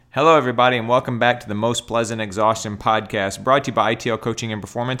Hello, everybody, and welcome back to the Most Pleasant Exhaustion podcast, brought to you by ITL Coaching and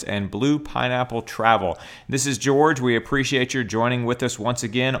Performance and Blue Pineapple Travel. This is George. We appreciate you joining with us once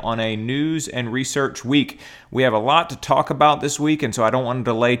again on a news and research week. We have a lot to talk about this week, and so I don't want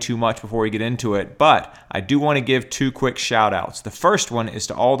to delay too much before we get into it, but I do want to give two quick shout-outs. The first one is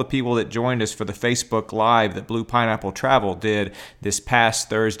to all the people that joined us for the Facebook Live that Blue Pineapple Travel did this past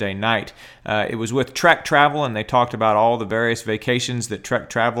Thursday night. It was with Trek Travel, and they talked about all the various vacations that Trek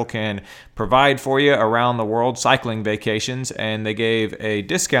Travel can provide for you around the world, cycling vacations, and they gave a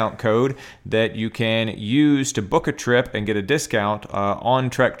discount code that you can use to book a trip and get a discount on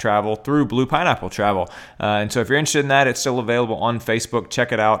Trek Travel through Blue Pineapple Travel. And so if you're interested in that, it's still available on Facebook.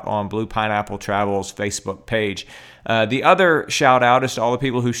 Check it out on Blue Pineapple Travel's Facebook page. The other shout out is to all the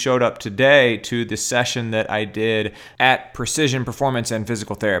people who showed up today to the session that I did at Precision Performance and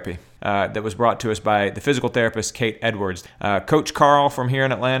Physical Therapy that was brought to us by the physical therapist Kate Edwards. Coach Carl from here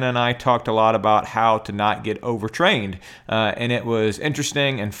in Atlanta and I talked a lot about how to not get overtrained, and it was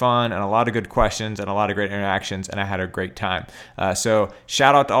interesting and fun and a lot of good questions and a lot of great interactions, and I had a great time. So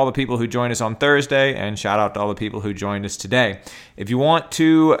shout out to all the people who joined us on Thursday, and shout out to all the people who joined us today. If you want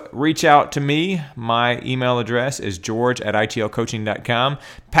to reach out to me, my email address is george@itlcoaching.com.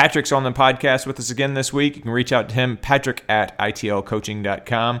 Patrick's on the podcast with us again this week. You can reach out to him,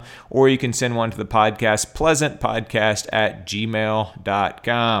 patrick@itlcoaching.com, or you can send one to the podcast,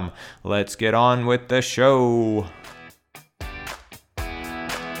 pleasantpodcast@gmail.com. Let's get on with the show.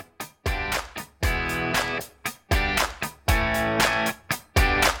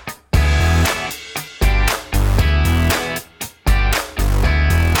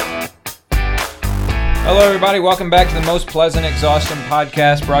 Hello, everybody. Welcome back to the Most Pleasant Exhaustion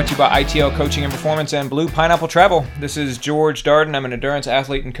podcast, brought to you by ITL Coaching and Performance and Blue Pineapple Travel. This is George Darden. I'm an endurance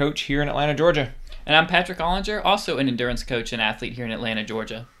athlete and coach here in Atlanta, Georgia. And I'm Patrick Ollinger, also an endurance coach and athlete here in Atlanta,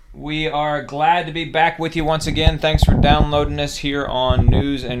 Georgia. We are glad to be back with you once again. Thanks for downloading us here on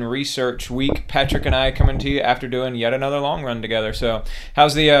News and Research Week. Patrick and I coming to you after doing yet another long run together. So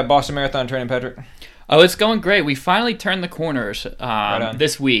how's the Boston Marathon training, Patrick? Oh, it's going great. We finally turned the corners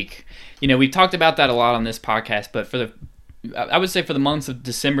this week. You know, we talked about that a lot on this podcast, but I would say for the months of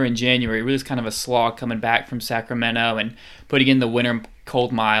December and January, it was kind of a slog coming back from Sacramento and putting in the winter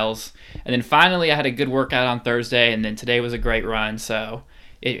cold miles. And then finally I had a good workout on Thursday, and then today was a great run, so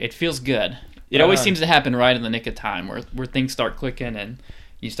it feels good. It always seems to happen right in the nick of time where things start clicking and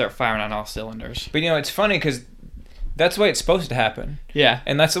you start firing on all cylinders. But, you know, it's funny because that's the way it's supposed to happen. Yeah.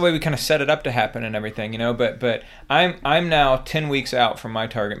 And that's the way we kind of set it up to happen and everything, you know. But I'm now 10 weeks out from my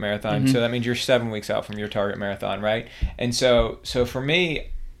target marathon, so that means you're 7 weeks out from your target marathon, right? And so for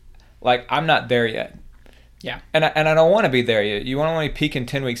me, like, I'm not there yet. Yeah. And I don't want to be there yet. You want to only peak in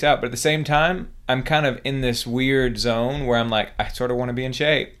 10 weeks out, but at the same time, I'm kind of in this weird zone where I'm like, I sort of want to be in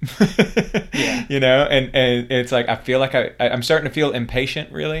shape. Yeah. You know, and it's like I feel like I'm starting to feel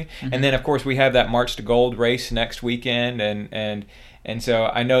impatient, really. Mm-hmm. And then, of course, we have that March to Gold race next weekend, and so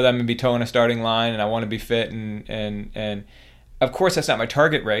I know that I'm going to be towing a starting line, and I want to be fit, and of course, that's not my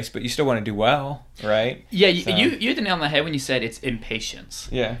target race, but you still want to do well, right? Yeah, so. you hit the nail on the head when you said it's impatience.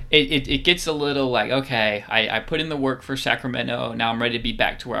 Yeah. It gets a little like, okay, I put in the work for Sacramento, now I'm ready to be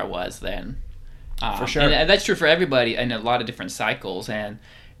back to where I was then. For sure. And that's true for everybody in a lot of different cycles, and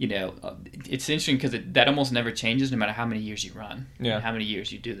you know, it's interesting because that almost never changes no matter how many years you run, and how many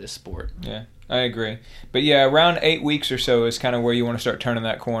years you do this sport. Yeah, I agree. But yeah, around 8 weeks or so is kind of where you want to start turning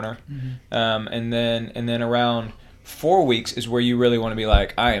that corner, and then around 4 weeks is where you really want to be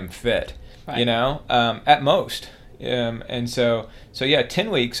like, I am fit, right. You know, at most. And so yeah, 10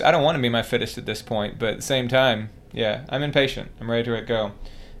 weeks, I don't want to be my fittest at this point, but at the same time, yeah, I'm impatient. I'm ready to go.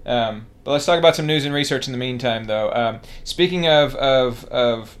 But let's talk about some news and research in the meantime, though. Speaking of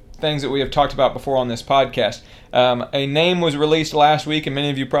things that we have talked about before on this podcast, a name was released last week, and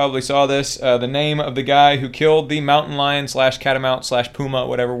many of you probably saw this. The name of the guy who killed the mountain lion / catamount / puma,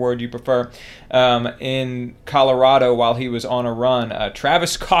 whatever word you prefer, in Colorado while he was on a run.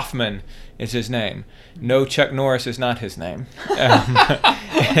 Travis Kaufman is his name. No, Chuck Norris is not his name.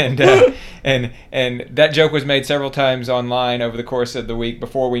 And that joke was made several times online over the course of the week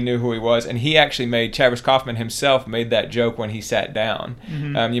before we knew who he was. And he actually Travis Kaufman himself made that joke when he sat down.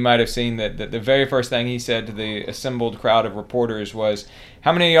 Mm-hmm. You might have seen that the very first thing he said to the assembled crowd of reporters was,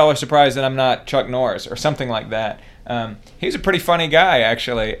 "How many of y'all are surprised that I'm not Chuck Norris?" or something like that. He's a pretty funny guy,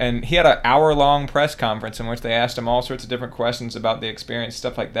 actually, and he had an hour-long press conference in which they asked him all sorts of different questions about the experience,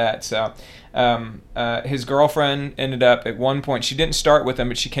 stuff like that. So his girlfriend ended up, at one point, she didn't start with him,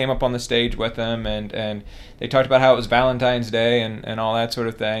 but she came up on the stage with him, and they talked about how it was Valentine's Day and all that sort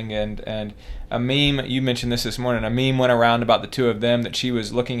of thing, and a meme. You mentioned this morning. A meme went around about the two of them, that she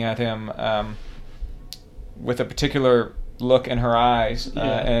was looking at him with a particular look in her eyes,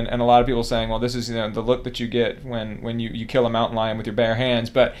 and a lot of people saying, well, this is the look that you get when you kill a mountain lion with your bare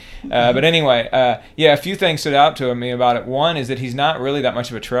hands. But anyway, a few things stood out to me about it. One is that he's not really that much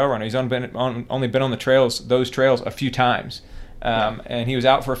of a trail runner. He's only been on those trails a few times, and he was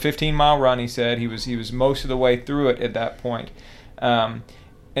out for a 15-mile run. He said he was most of the way through it at that point,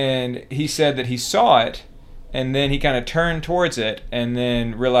 and he said that he saw it. And then he kind of turned towards it and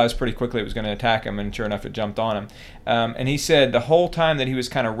then realized pretty quickly it was going to attack him, and sure enough, it jumped on him. And he said the whole time that he was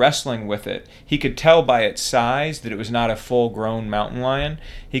kind of wrestling with it, he could tell by its size that it was not a full-grown mountain lion.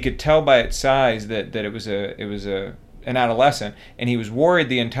 He could tell by its size that it was an adolescent, and he was worried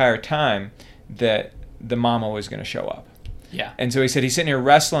the entire time that the mama was going to show up. Yeah. And so he said he's sitting here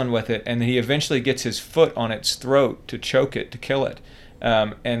wrestling with it, and then he eventually gets his foot on its throat to choke it, to kill it.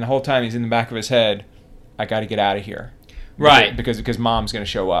 And the whole time he's in the back of his head, I got to get out of here, right? Because mom's going to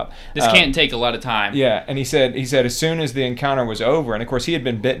show up. This can't take a lot of time. Yeah, and he said as soon as the encounter was over, and of course he had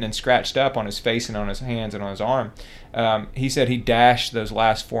been bitten and scratched up on his face and on his hands and on his arm. He said he dashed those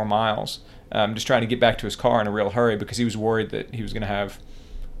last 4 miles, just trying to get back to his car in a real hurry because he was worried that he was going to have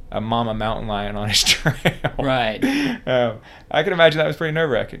a mama mountain lion on his trail. Right. I can imagine that was pretty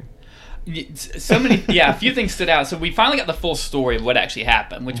nerve-wracking. A few things stood out. So we finally got the full story of what actually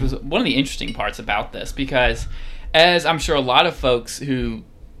happened, which was one of the interesting parts about this, because as I'm sure a lot of folks who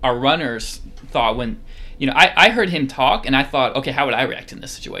are runners thought when, I heard him talk and I thought, okay, how would I react in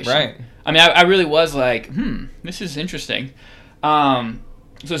this situation? Right. I mean, I really was like, this is interesting.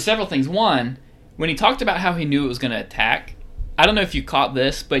 So several things. One, when he talked about how he knew it was going to attack, I don't know if you caught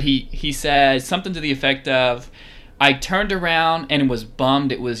this, but he said something to the effect of, I turned around and was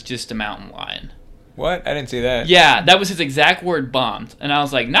bummed it was just a mountain lion. What? I didn't see that. Yeah, that was his exact word, bummed. And I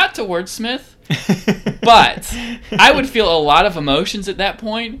was like, not to wordsmith, but I would feel a lot of emotions at that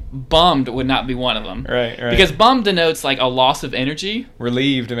point. Bummed would not be one of them. Right. Because bummed denotes like a loss of energy.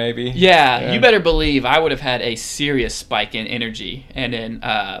 Relieved, maybe. Yeah, you better believe I would have had a serious spike in energy and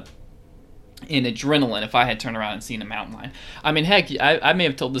in adrenaline if I had turned around and seen a mountain lion. I mean, heck, I may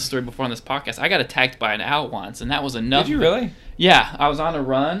have told this story before on this podcast. I got attacked by an owl once, and that was enough. Did you really? Yeah, I was on a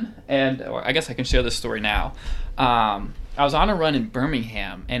run, and I guess I can share this story now. I was on a run in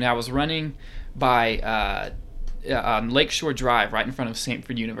Birmingham, and I was running by Lakeshore Drive right in front of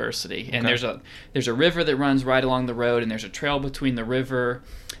Samford University. And there's a river that runs right along the road, and there's a trail between the river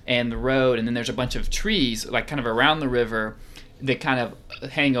and the road, and then there's a bunch of trees like kind of around the river that kind of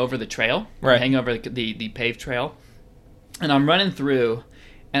hang over the trail, right? Hang over the paved trail. And I'm running through,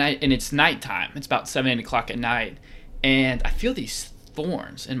 and it's nighttime. It's about 7, 8 o'clock at night, and I feel these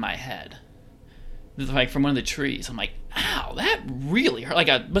thorns in my head, like from one of the trees. I'm like, ow, that really hurt. Like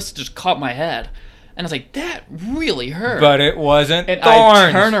I must have just caught my head. And I was like, that really hurt. But it wasn't and thorns.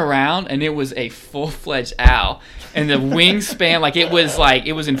 I turn around, and it was a full-fledged owl. And the wingspan,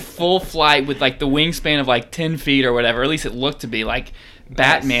 it was in full flight with like the wingspan of like 10 feet or whatever. Or at least it looked to be like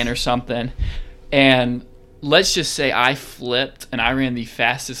Batman or something. And let's just say I flipped and I ran the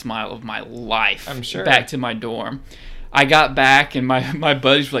fastest mile of my life. I'm sure. Back to my dorm. I got back and my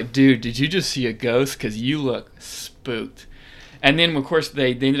buddies were like, dude, did you just see a ghost? Because you look spooked. And then, of course,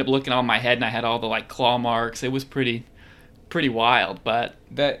 they ended up looking on my head, and I had all the like claw marks. It was pretty wild. But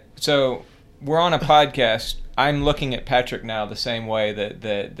so we're on a podcast. I'm looking at Patrick now the same way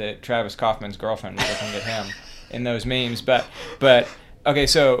that Travis Kaufman's girlfriend was looking at him in those memes. But okay,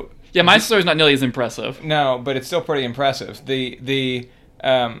 so yeah, my story's not nearly as impressive. No, but it's still pretty impressive. The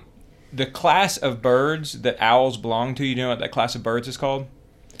class of birds that owls belong to. You know what that class of birds is called?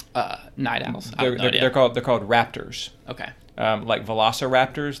 Night owls. They're called raptors. Okay. Like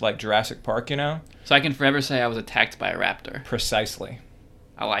velociraptors, like Jurassic Park, So I can forever say I was attacked by a raptor. Precisely.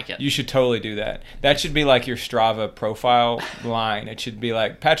 I like it. You should totally do that. That should be like your Strava profile line. It should be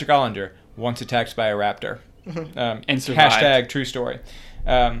like, Patrick Ollinger, once attacked by a raptor. And survived. Hashtag true story.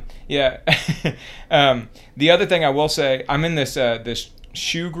 Yeah. The other thing I will say, I'm in this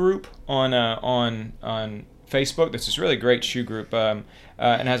shoe group on Facebook. This is a really great shoe group,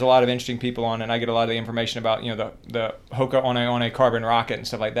 and has a lot of interesting people on it. And I get a lot of the information about the Hoka on a carbon rocket and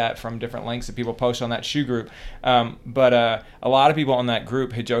stuff like that from different links that people post on that shoe group. But a lot of people on that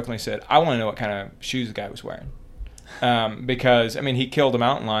group had jokingly said, "I want to know what kind of shoes the guy was wearing." Because he killed a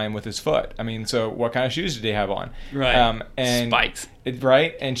mountain lion with his foot. So what kind of shoes did he have on? Right. And spikes.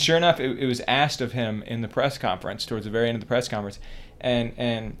 Right. And sure enough, it was asked of him in the press conference, towards the very end of the press conference,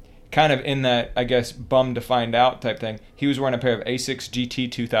 and kind of in that, I guess, bummed to find out type thing, he was wearing a pair of Asics GT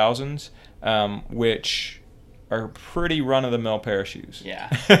 2000s, which are pretty run-of-the-mill pair of shoes. Yeah.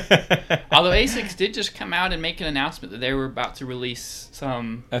 Although ASICS did just come out and make an announcement that they were about to release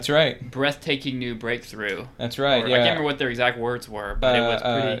some That's right. breathtaking new breakthrough. That's right, yeah. I can't remember what their exact words were, but it was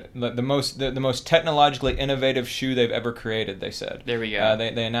pretty... The most technologically innovative shoe they've ever created, they said. There we go.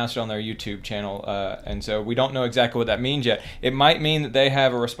 They announced it on their YouTube channel, and so we don't know exactly what that means yet. It might mean that they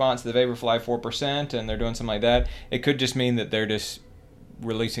have a response to the Vaporfly 4% and they're doing something like that. It could just mean that they're just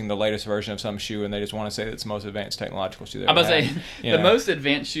releasing the latest version of some shoe and they just want to say that it's the most advanced technological shoe they've ever had. I'm about to say, the most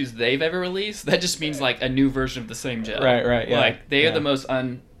advanced shoes they've ever released, that just means like a new version of the same gel. Right, yeah. Like they are the most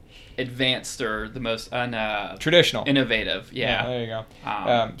advanced or the most traditional, innovative. Yeah, there you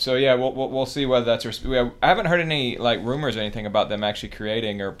go. So yeah, we'll see whether that's. I haven't heard any like rumors or anything about them actually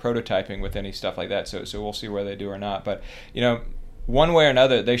creating or prototyping with any stuff like that. So we'll see whether they do or not. But one way or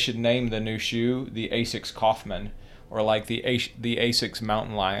another, they should name the new shoe the ASICS Kaufman, or like the ASICS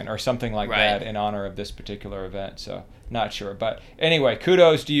Mountain Lion, or something like that in honor of this particular event. So not sure, but anyway,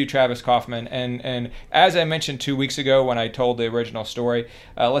 kudos to you, Travis Kaufman. And as I mentioned 2 weeks ago when I told the original story,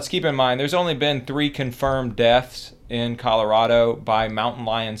 let's keep in mind there's only been 3 confirmed deaths in Colorado by mountain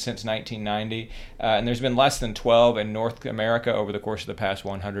lions since 1990, and there's been less than 12 in North America over the course of the past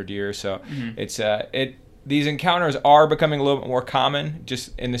 100 years. So these encounters are becoming a little bit more common,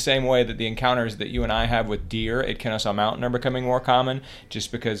 just in the same way that the encounters that you and I have with deer at Kennesaw Mountain are becoming more common,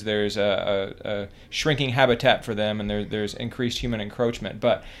 just because there's a shrinking habitat for them and there's increased human encroachment.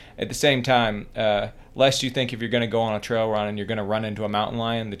 But at the same time, lest you think if you're going to go on a trail run and you're going to run into a mountain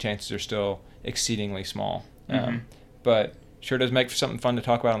lion, the chances are still exceedingly small. But sure does make for something fun to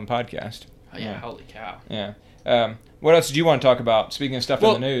talk about on the podcast. Oh, yeah, holy cow. Yeah. What else did you want to talk about, speaking of stuff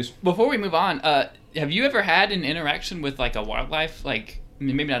in the news? Before we move on, have you ever had an interaction with like a wildlife, like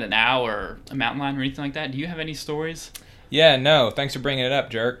maybe not an owl or a mountain lion or anything like that? Do you have any stories? Yeah, no. Thanks for bringing it up,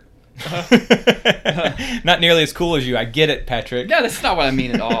 jerk. Not nearly as cool as you. I get it, Patrick. No, that's not what I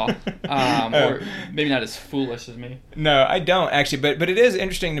mean at all. Or maybe not as foolish as me. No, I don't actually. But it is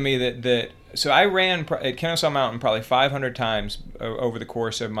interesting to me that so I ran at Kennesaw Mountain probably 500 times over the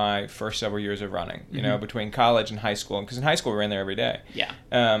course of my first several years of running. Between college and high school, because in high school we ran there every day. Yeah.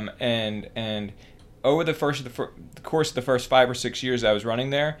 And over the course of the first 5 or 6 years I was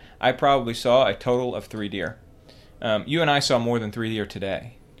running there, I probably saw a total of 3 deer. You and I saw more than 3 deer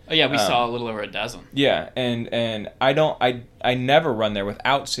today. Oh yeah, we saw a little over a dozen. Yeah, and I never run there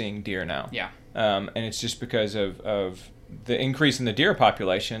without seeing deer now. Yeah. And it's just because of the increase in the deer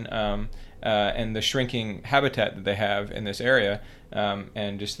population and the shrinking habitat that they have in this area,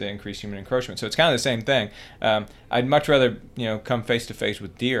 and just the increased human encroachment. So it's kind of the same thing. I'd much rather come face to face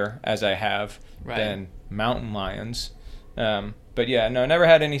with deer as I have than mountain lions. But yeah, no, never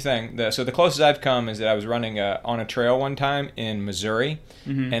had anything. So the closest I've come is that I was running on a trail one time in Missouri,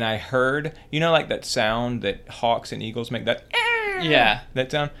 and I heard, like that sound that hawks and eagles make, that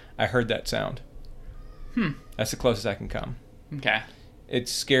that sound. I heard that sound. That's the closest I can come. Okay. It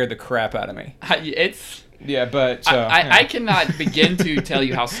scared the crap out of me. Yeah, but I cannot begin to tell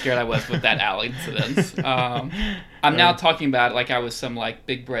you how scared I was with that owl incident. I'm now talking about it like I was some like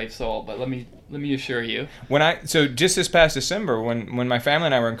big brave soul, but let me assure you. So just this past December, when my family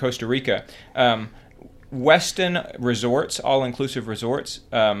and I were in Costa Rica, Westin Resorts, all-inclusive resorts,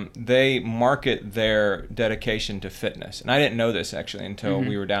 they market their dedication to fitness. And I didn't know this, actually, until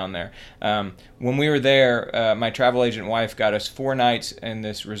we were down there. When we were there, my travel agent wife got us 4 nights in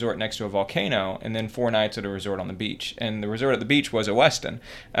this resort next to a volcano, and then 4 nights at a resort on the beach. And the resort at the beach was a Westin.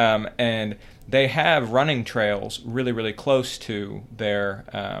 And they have running trails really, really close to their,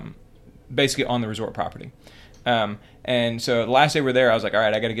 basically on the resort property. And so the last day we were there, I was like, all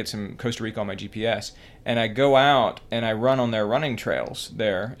right, I got to get some Costa Rica on my GPS. And I go out and I run on their running trails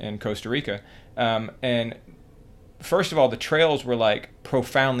there in Costa Rica. And first of all, the trails were like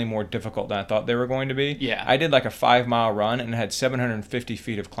profoundly more difficult than I thought they were going to be. Yeah. I did like a 5-mile run and it had 750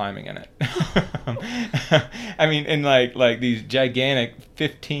 feet of climbing in it. I mean, in like these gigantic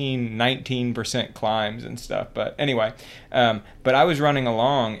 19% climbs and stuff. But anyway, but I was running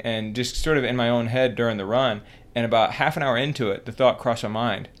along and just sort of in my own head during the run. And about half an hour into it, the thought crossed my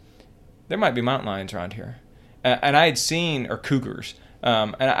mind, there might be mountain lions around here. And I had seen, or cougars,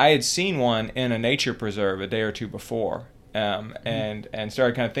 and I had seen one in a nature preserve a day or two before, and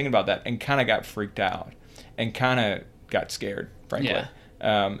started kind of thinking about that and kind of got freaked out and kind of got scared, frankly. Yeah.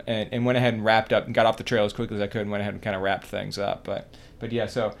 And went ahead and wrapped up and got off the trail as quickly as I could and went ahead and kind of wrapped things up. But yeah,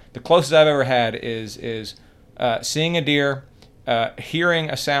 so the closest I've ever had is seeing a deer, hearing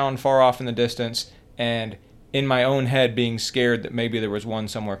a sound far off in the distance, and in my own head being scared that maybe there was one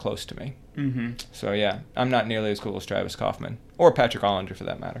somewhere close to me. Mm-hmm. So yeah, I'm not nearly as cool as Travis Kaufman or Patrick Ollinger for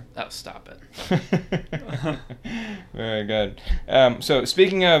that matter. Oh, stop it. Very good. So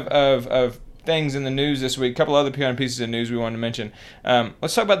speaking of things in the news this week, a couple other pieces of news we wanted to mention.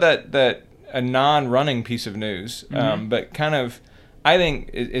 Let's talk about that a non-running piece of news, but kind of I think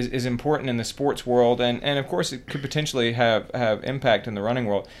is important in the sports world, and of course it could potentially have impact in the running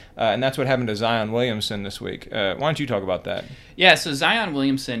world, and that's what happened to Zion Williamson this week. Why don't you talk about that? Yeah, so Zion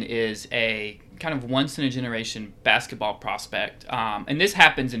Williamson is a kind of once-in-a-generation basketball prospect, and this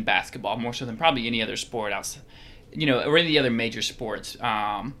happens in basketball more so than probably any other sport outside, or any other major sports.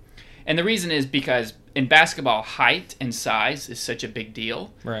 And the reason is because in basketball, height and size is such a big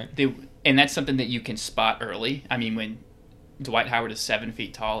deal. Right. And that's something that you can spot early. I mean, when Dwight Howard is 7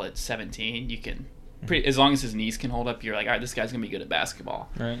 feet tall at 17, you can, as long as his knees can hold up, you're like, all right, this guy's going to be good at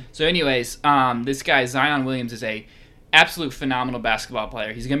basketball. Right. So anyways, this guy, Zion Williams, is a absolute phenomenal basketball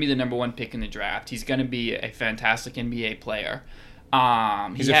player. He's going to be the number 1 pick in the draft. He's going to be a fantastic NBA player.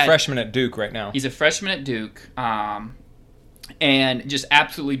 He's a freshman at Duke right now. He's a freshman at Duke, and just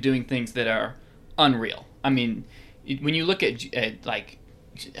absolutely doing things that are unreal. I mean, when you look at like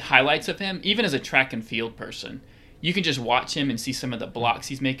highlights of him, even as a track and field person, you can just watch him and see some of the blocks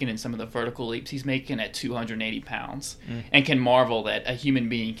he's making and some of the vertical leaps he's making at 280 pounds, and can marvel that a human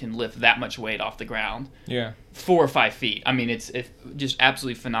being can lift that much weight off the ground. Yeah, 4 or 5 feet. I mean, it's just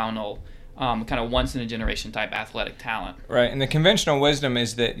absolutely phenomenal. Kind of once in a generation type athletic talent. Right, and the conventional wisdom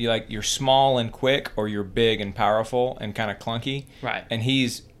is that you're small and quick, or you're big and powerful and kind of clunky. Right. And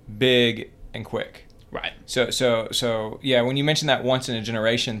he's big and quick. Right. So yeah, when you mention that once in a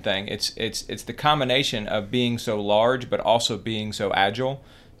generation thing, it's the combination of being so large but also being so agile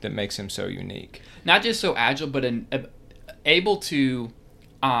that makes him so unique. Not just so agile, but able to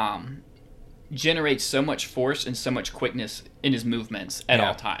generate so much force and so much quickness in his movements at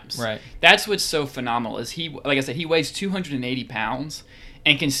all times. Right. That's what's so phenomenal. Is he, like I said, he weighs 280 pounds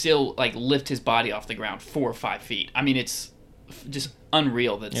and can still like lift his body off the ground 4 or 5 feet. I mean, it's just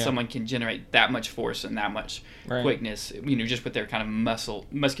unreal that someone can generate that much force and that much quickness, just with their kind of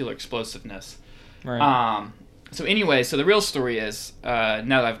muscular explosiveness. Right. So anyway, so the real story is, now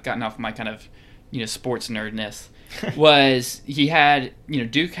that I've gotten off my kind of, sports nerdness, was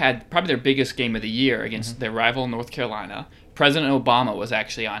Duke had probably their biggest game of the year against their rival North Carolina. President Obama was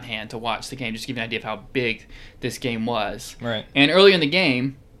actually on hand to watch the game, just to give you an idea of how big this game was. Right. And earlier in the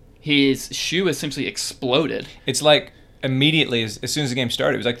game, his shoe essentially exploded. It's like immediately, as soon as the game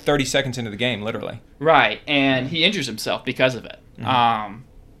started, it was like 30 seconds into the game, literally. Right, and he injures himself because of it.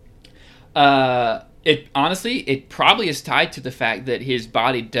 It probably is tied to the fact that his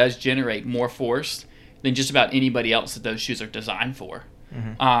body does generate more force than just about anybody else that those shoes are designed for.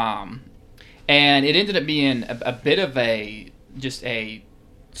 And it ended up being a bit of a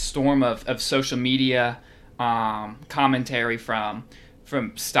storm of social media commentary from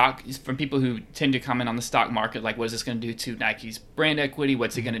people who tend to comment on the stock market, like, what is this going to do to Nike's brand equity?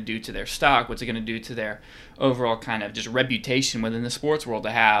 What's it going to do to their stock? What's it going to do to their overall kind of just reputation within the sports world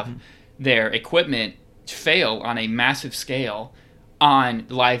to have their equipment fail on a massive scale on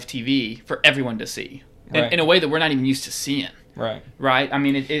live TV for everyone to see in a way that we're not even used to seeing. Right. I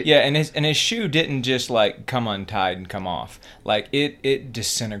mean, and his shoe didn't just like come untied and come off. Like it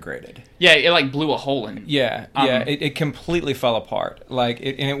disintegrated. Yeah, it like blew a hole in. It completely fell apart. And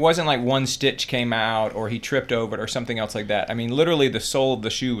it wasn't like one stitch came out or he tripped over it or something else like that. I mean, literally the sole of the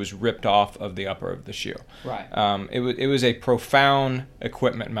shoe was ripped off of the upper of the shoe. Right. It was a profound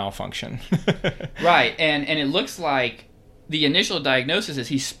equipment malfunction. Right, and it looks like the initial diagnosis is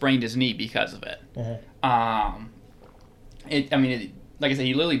he sprained his knee because of it. Like I said,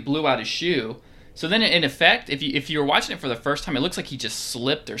 he literally blew out his shoe. So then, in effect, if you were watching it for the first time, it looks like he just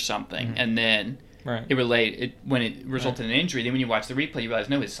slipped or something, and then when it resulted in an injury. Then when you watch the replay, you realize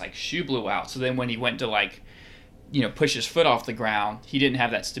no, his like shoe blew out. So then when he went to push his foot off the ground, he didn't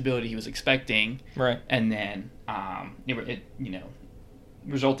have that stability he was expecting. Right. And then it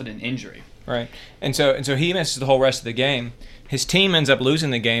resulted in injury. Right. And so he misses the whole rest of the game. His team ends up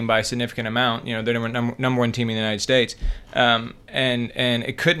losing the game by a significant amount. They're number one team in the United States, and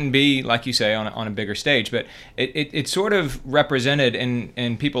it couldn't be, like you say, on a bigger stage. But it sort of represented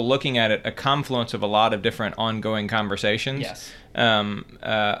in people looking at it a confluence of a lot of different ongoing conversations. Yes.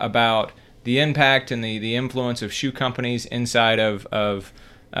 About the impact and the influence of shoe companies inside of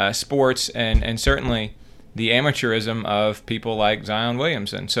sports, and certainly the amateurism of people like Zion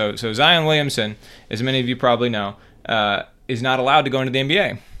Williamson. So Zion Williamson, as many of you probably know, is not allowed to go into the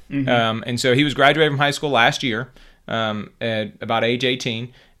NBA. And so he was graduated from high school last year at about age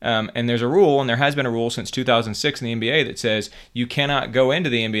 18, And there's a rule, and there has been a rule since 2006 in the NBA that says you cannot go into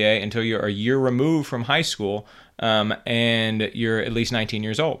the NBA until you're a year removed from high school and you're at least 19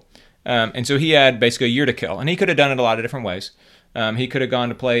 years old. And so he had basically a year to kill, and he could have done it a lot of different ways. He could have gone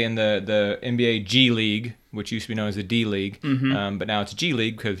to play in the NBA G League, which used to be known as the D League, but now it's G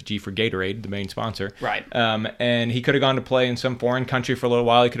League because G for Gatorade, the main sponsor. Right. And he could have gone to play in some foreign country for a little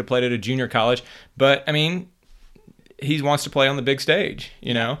while. He could have played at a junior college. But, I mean, he wants to play on the big stage,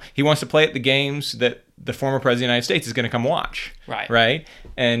 you know? He wants to play at the games that the former president of the United States is going to come watch. Right?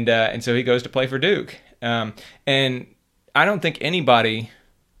 And so he goes to play for Duke. And I don't think anybody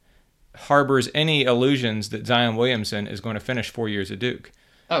harbors any illusions that Zion Williamson is going to finish 4 years at Duke.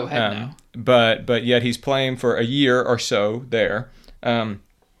 Oh, heck no. But yet he's playing for a year or so there. And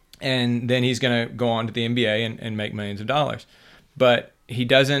then he's going to go on to the NBA and make millions of dollars. But he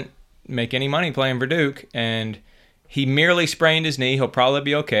doesn't make any money playing for Duke, and he merely sprained his knee. He'll probably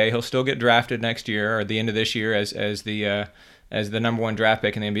be okay. He'll still get drafted next year or at the end of this year as the number one draft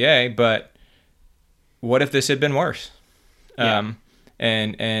pick in the NBA. But what if this had been worse? Yeah.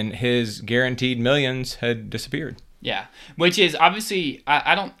 And his guaranteed millions had disappeared. Yeah, which is obviously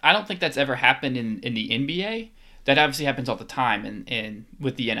I don't think that's ever happened in the NBA. That obviously happens all the time in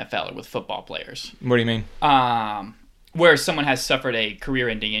with the NFL or with football players. What do you mean? Where someone has suffered a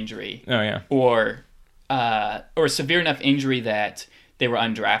career-ending injury. Oh yeah. Or a severe enough injury that they were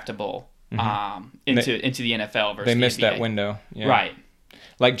undraftable into the NFL versus they missed the NBA. that window. Yeah. Right.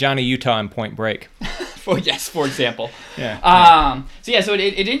 Like Johnny Utah in Point Break. For example. Yeah. So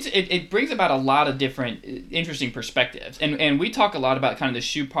it brings about a lot of different interesting perspectives, and we talk a lot about kind of the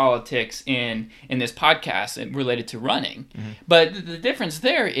shoe politics in this podcast and related to running. But the difference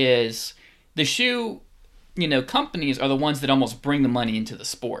there is the shoe, companies are the ones that almost bring the money into the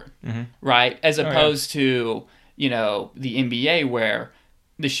sport, right? As opposed to the NBA, where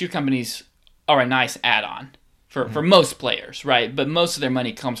the shoe companies are a nice add-on for most players, right? But most of their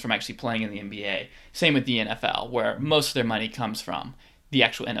money comes from actually playing in the NBA. Same with the NFL, where most of their money comes from the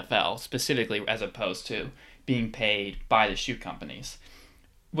actual NFL specifically, as opposed to being paid by the shoe companies.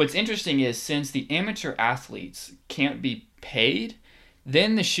 What's interesting is since the amateur athletes can't be paid,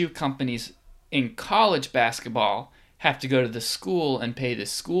 then the shoe companies in college basketball have to go to the school and pay the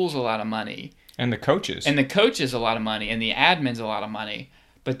schools a lot of money. And the coaches. And the coaches a lot of money, and the admins a lot of money.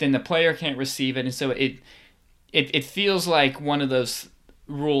 But then the player can't receive it, and so it feels like one of those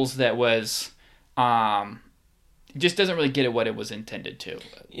rules that was just doesn't really get at what it was intended to.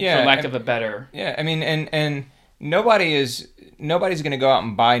 For lack of a better. Yeah, I mean, and nobody's going to go out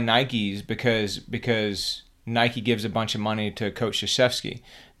and buy Nikes because Nike gives a bunch of money to Coach Krzyzewski.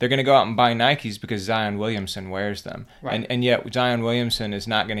 They're going to go out and buy Nikes because Zion Williamson wears them. Right. And yet Zion Williamson is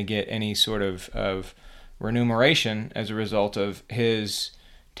not going to get any sort of remuneration as a result of his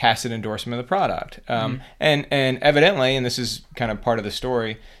tacit endorsement of the product. And evidently, and this is kind of part of the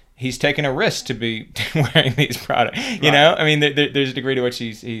story, he's taken a risk to be wearing these products. You know, I mean, there's a degree to which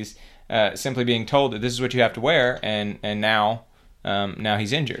he's simply being told that this is what you have to wear, and now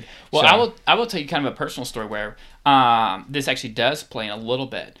he's injured. Well, I will tell you kind of a personal story where this actually does play in a little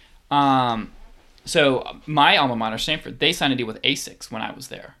bit. So my alma mater, Stanford, they signed a deal with ASICS when I was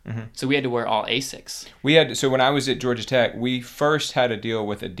there. So we had to wear all ASICS. So when I was at Georgia Tech, we first had a deal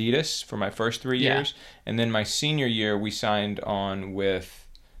with Adidas for my first 3 years, and then my senior year we signed on with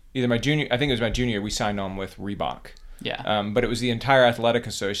either my junior year, we signed on with Reebok. Yeah. But it was the entire athletic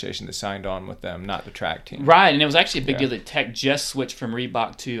association that signed on with them, not the track team. Right, and it was actually a big deal that Tech just switched from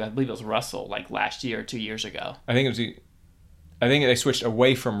Reebok to, I believe it was Russell, like last year or 2 years ago. I think they switched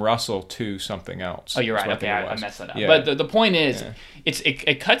away from Russell to something else. Oh, you're right. Okay, I messed that up. Yeah. But the point is,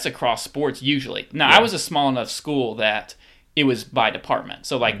 it cuts across sports usually. Now, I was a small enough school that it was by department.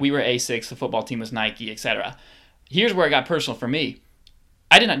 So, like, we were ASICS, the football team was Nike, etc. Here's where it got personal for me.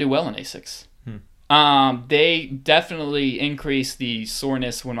 I did not do well in ASICS. They definitely increased the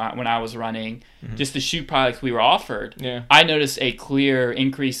soreness when I was running. Just the shoe products we were offered. Yeah. I noticed a clear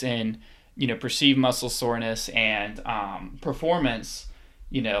increase in perceived muscle soreness and performance.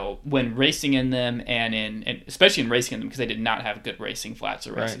 When racing in them and especially in racing in them because they did not have good racing flats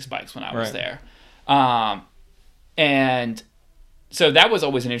or racing spikes when I was there. And so that was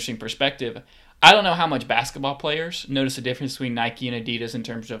always an interesting perspective. I don't know how much basketball players notice a difference between Nike and Adidas in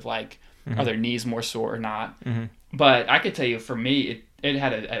terms of like. Are their knees more sore or not? But I could tell you, for me, it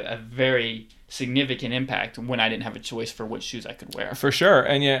had a very significant impact when I didn't have a choice for which shoes I could wear. For sure.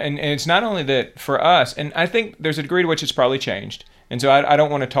 And yeah, and it's not only that for us, and I think there's a degree to which it's probably changed. And so I don't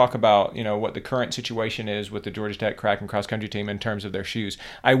want to talk about, what the current situation is with the Georgia Tech Kraken cross country team in terms of their shoes.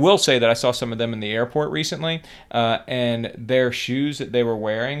 I will say that I saw some of them in the airport recently, and their shoes that they were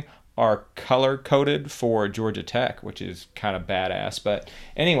wearing are color coded for Georgia Tech, which is kind of badass. But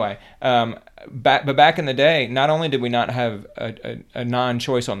anyway, back in the day, not only did we not have a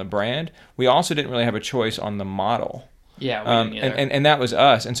non-choice on the brand, we also didn't really have a choice on the model. Yeah, we didn't either. And that was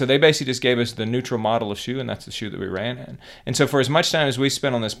us. And so they basically just gave us the neutral model of shoe, and that's the shoe that we ran in. And so for as much time as we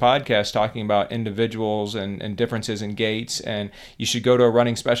spent on this podcast talking about individuals and differences in gaits, and you should go to a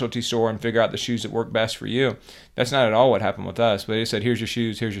running specialty store and figure out the shoes that work best for you, that's not at all what happened with us. But they said, here's your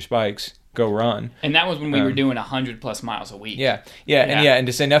shoes, here's your spikes, go run. And that was when we were doing 100+ miles a week. And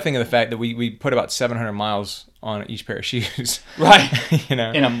to say nothing of the fact that we put about 700 miles on each pair of shoes. Right. In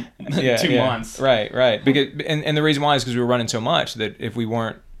 2 months. Right. Because and the reason why is because we were running so much that if we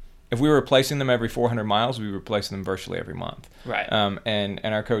were replacing them every 400 miles, we were replacing them virtually every month. Right. And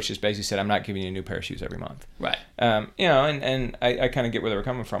our coach just basically said, I'm not giving you a new pair of shoes every month. Right. And I kind of get where they were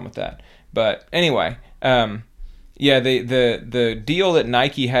coming from with that. But anyway, the deal that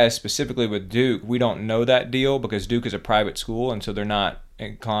Nike has specifically with Duke, we don't know that deal because Duke is a private school, and so they're not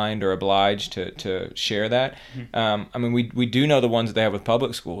inclined or obliged to share that. Mm-hmm. We do know the ones that they have with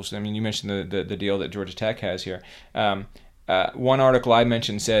public schools. You mentioned the deal that Georgia Tech has here. One article I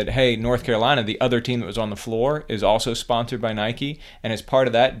mentioned said, hey, North Carolina, the other team that was on the floor, is also sponsored by Nike, and as part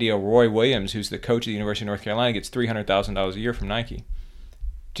of that deal, Roy Williams, who's the coach of the University of North Carolina, gets $300,000 a year from Nike.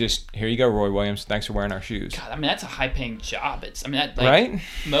 Just, here you go, Roy Williams. Thanks for wearing our shoes. God, that's a high-paying job. Right?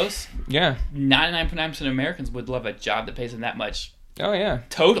 Most 99.9% of Americans would love a job that pays them that much. Oh yeah,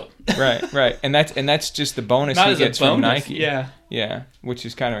 total. right, and that's just the bonus he gets from Nike. Yeah, which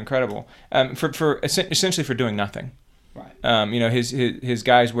is kind of incredible. For essentially for doing nothing. Right. His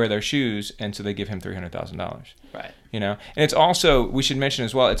guys wear their shoes, and so they give him $300,000. Right. And it's also, we should mention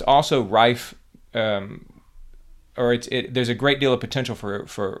as well, it's also rife. There's a great deal of potential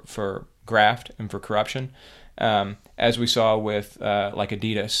for graft and for corruption, as we saw with like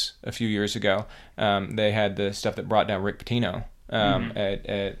Adidas a few years ago. They had the stuff that brought down Rick Pitino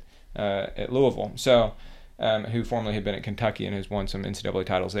at Louisville, so who formerly had been at Kentucky and has won some NCAA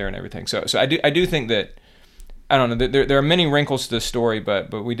titles there and everything. So I do think that, I don't know, there are many wrinkles to this story,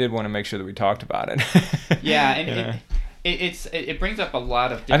 but we did want to make sure that we talked about it. Yeah, and it brings up a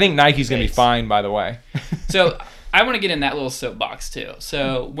lot of. I think Nike's going to be fine, by the way. So I want to get in that little soapbox too.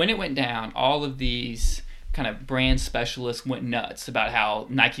 So when it went down, all of these kind of brand specialists went nuts about how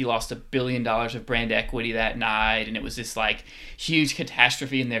Nike lost $1 billion of brand equity that night, and it was this like huge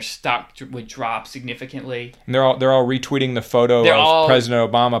catastrophe, and their stock would drop significantly. And they're all retweeting the photo of President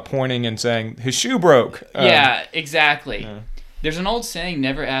Obama pointing and saying his shoe broke. Yeah, exactly. There's an old saying: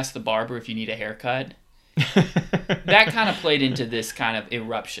 "Never ask the barber if you need a haircut." That kind of played into this kind of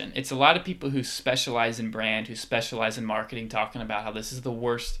eruption. It's a lot of people who specialize in brand, who specialize in marketing, talking about how this is the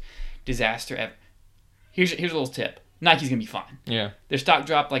worst disaster ever. Here's a little tip. Nike's going to be fine. Yeah. Their stock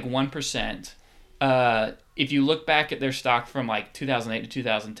dropped like 1%. If you look back at their stock from like 2008 to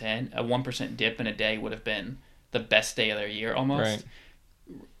 2010, a 1% dip in a day would have been the best day of their year almost.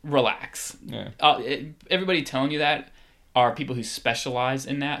 Right. Relax. Yeah. Everybody telling you that are people who specialize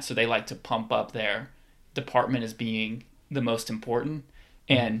in that, so they like to pump up their department as being the most important.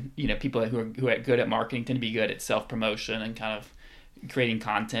 And people who are good at marketing tend to be good at self-promotion and kind of creating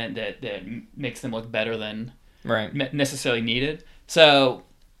content that makes them look better than necessarily needed. So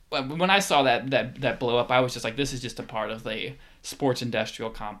when I saw that blow up, I was just like, this is just a part of the sports industrial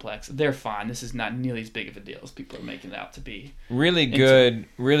complex. They're fine. This is not nearly as big of a deal as people are making it out to be. Really good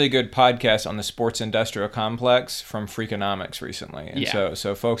podcast on the sports industrial complex from Freakonomics recently. And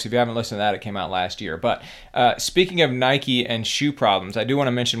so folks, if you haven't listened to that, it came out last year. But speaking of Nike and shoe problems, I do want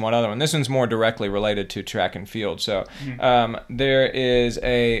to mention one other one. This one's more directly related to track and field. So there is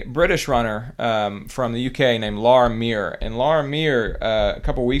a British runner from the UK named Lara Mir. And Lara Mir, a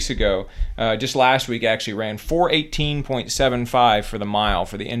couple weeks ago, just last week actually, ran 4:18.75 for the mile,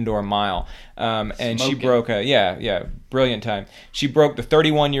 for the indoor mile. And she broke brilliant time. She broke the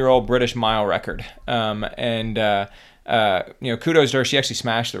 31-year-old British mile record. Kudos to her. She actually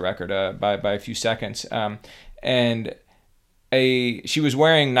smashed the record by a few seconds. She was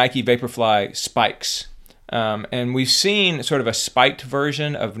wearing Nike Vaporfly spikes. And we've seen sort of a spiked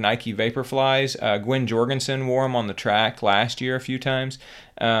version of Nike Vaporflies. Gwen Jorgensen wore them on the track last year a few times.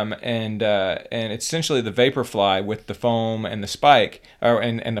 And it's essentially the Vaporfly with the foam and the spike,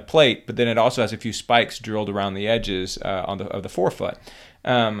 and the plate, but then it also has a few spikes drilled around the edges of the forefoot.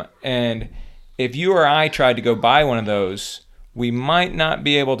 And if you or I tried to go buy one of those, we might not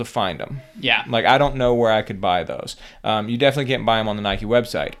be able to find them. Yeah. Like, I don't know where I could buy those. You definitely can't buy them on the Nike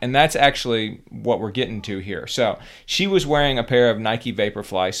website. And that's actually what we're getting to here. So she was wearing a pair of Nike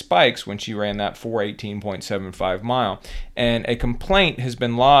Vaporfly spikes when she ran that 418.75 mile. And a complaint has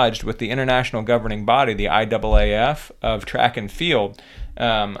been lodged with the international governing body, the IAAF of track and field,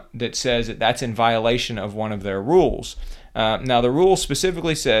 that says that that's in violation of one of their rules. Now, the rule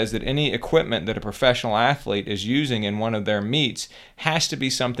specifically says that any equipment that a professional athlete is using in one of their meets has to be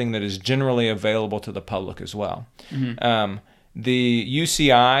something that is generally available to the public as well. Mm-hmm. The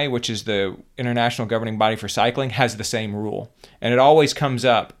UCI, which is the International Governing Body for Cycling, has the same rule. And it always comes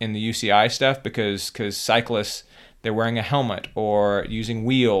up in the UCI stuff because cyclists, they're wearing a helmet or using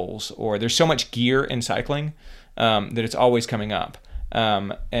wheels, or there's so much gear in cycling that it's always coming up.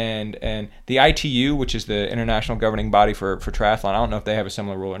 And the ITU, which is the International Governing Body for Triathlon, I don't know if they have a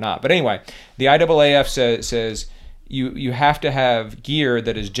similar rule or not. But anyway, the IAAF says you have to have gear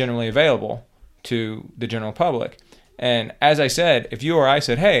that is generally available to the general public. And as I said, if you or I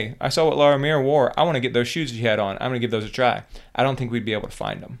said, hey, I saw what Laura Mir wore, I want to get those shoes that you had on, I'm going to give those a try, I don't think we'd be able to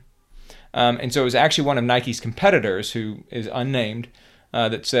find them. And so it was actually one of Nike's competitors, who is unnamed,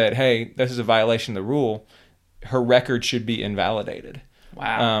 that said, hey, this is a violation of the rule. Her record should be invalidated.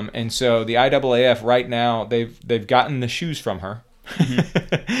 Wow. And so the IAAF right now, they've gotten the shoes from her,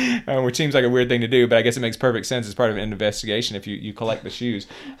 mm-hmm. Which seems like a weird thing to do, but I guess it makes perfect sense as part of an investigation if you collect the shoes.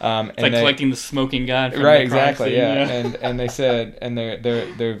 It's like collecting the smoking gun from right, the crime exactly, scene, yeah. And they said, and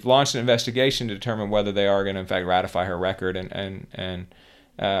they've launched an investigation to determine whether they are going to in fact ratify her record and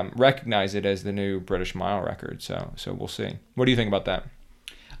recognize it as the new British mile record. So we'll see. What do you think about that?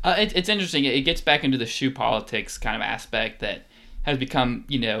 It's interesting. It gets back into the shoe politics kind of aspect that has become,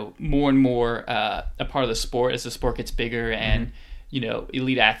 more and more a part of the sport as the sport gets bigger and, mm-hmm.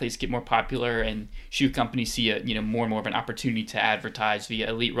 Elite athletes get more popular and shoe companies see more and more of an opportunity to advertise via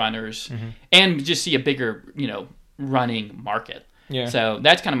elite runners mm-hmm. and just see a bigger, running market. Yeah. So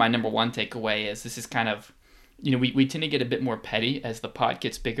that's kind of my number one takeaway is this is kind of, we tend to get a bit more petty as the pot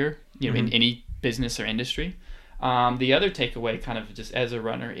gets bigger, mm-hmm. in any business or industry. The other takeaway, kind of just as a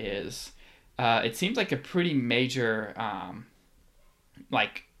runner, is it seems like a pretty major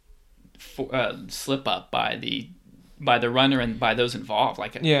slip up by the runner and by those involved.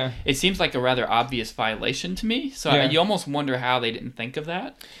 It seems like a rather obvious violation to me. So you almost wonder how they didn't think of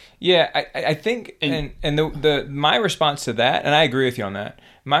that. Yeah, I think, and my response to that, and I agree with you on that.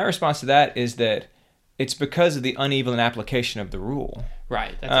 My response to that is that it's because of the uneven application of the rule.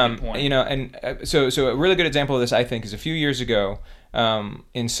 Right, that's a good point. So a really good example of this, I think, is a few years ago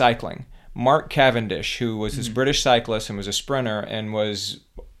in cycling. Mark Cavendish, who was this British cyclist and was a sprinter and was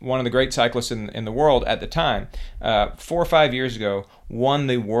one of the great cyclists in the world at the time, 4 or 5 years ago, won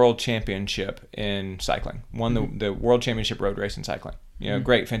the world championship in cycling, won the world championship road race in cycling.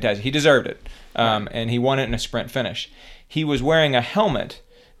 Great, fantastic. He deserved it, and he won it in a sprint finish. He was wearing a helmet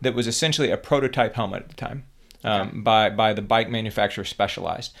that was essentially a prototype helmet at the time, by the bike manufacturer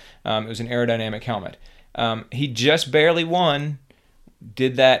Specialized. It was an aerodynamic helmet. He just barely won.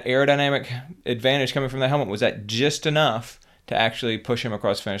 Did that aerodynamic advantage coming from the helmet, was that just enough to actually push him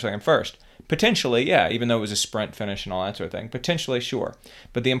across the finish line first? Potentially, yeah, even though it was a sprint finish and all that sort of thing. Potentially, sure.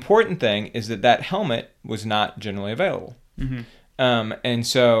 But the important thing is that helmet was not generally available. Mm-hmm. And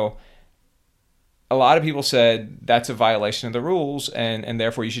so a lot of people said that's a violation of the rules and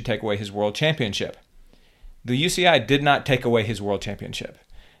therefore you should take away his world championship. The UCI did not take away his world championship.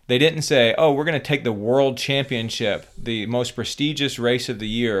 They didn't say, oh, we're going to take the world championship, the most prestigious race of the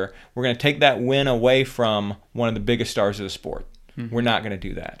year, we're going to take that win away from one of the biggest stars of the sport. Mm-hmm. We're not going to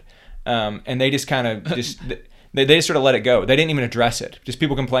do that. And they just kind of they just sort of let it go. They didn't even address it. Just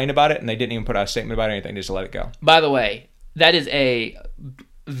people complained about it and they didn't even put out a statement about anything. They just let it go. By the way, that is a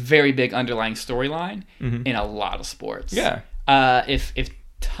very big underlying storyline in a lot of sports. Yeah. If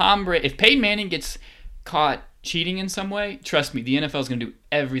Peyton Manning gets caught cheating in some way, trust me, the NFL is going to do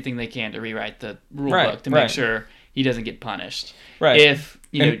everything they can to rewrite the rule book to make sure he doesn't get punished. Right. If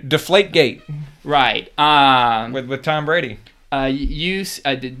Deflategate. Right. With Tom Brady.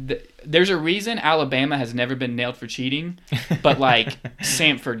 There's a reason Alabama has never been nailed for cheating, but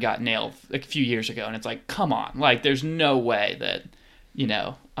Samford got nailed a few years ago, and it's like, come on, there's no way that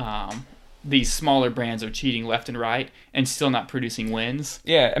these smaller brands are cheating left and right and still not producing wins.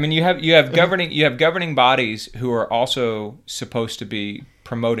 Yeah, I mean you have governing bodies who are also supposed to be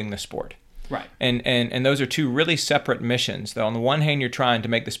promoting the sport. Right. And those are two really separate missions. Though on the one hand, you're trying to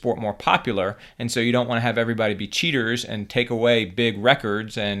make the sport more popular, and so you don't want to have everybody be cheaters and take away big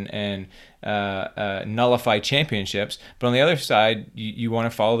records and nullify championships. But on the other side, you want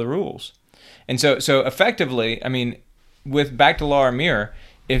to follow the rules. And so effectively, I mean, with back to Laura Muir,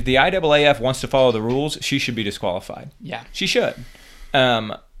 if the IAAF wants to follow the rules, she should be disqualified. Yeah. She should.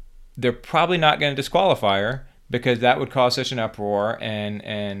 They're probably not going to disqualify her because that would cause such an uproar,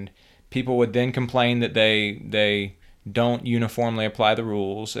 and people would then complain that they don't uniformly apply the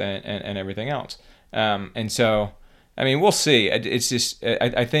rules and everything else. And so, I mean, we'll see. It's just,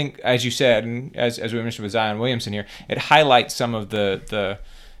 I think, as you said, and as we mentioned with Zion Williamson here, it highlights some of the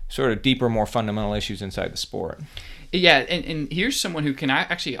sort of deeper, more fundamental issues inside the sport. Yeah, and here's someone who can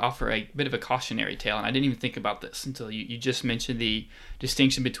actually offer a bit of a cautionary tale, and I didn't even think about this until you just mentioned the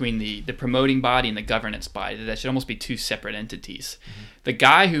distinction between the promoting body and the governance body, that should almost be two separate entities. Mm-hmm. The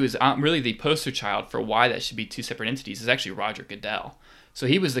guy who is really the poster child for why that should be two separate entities is actually Roger Goodell. So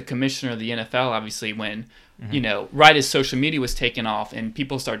he was the commissioner of the NFL, obviously, when, right as social media was taken off and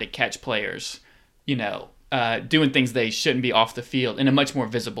people started to catch players, doing things they shouldn't be off the field in a much more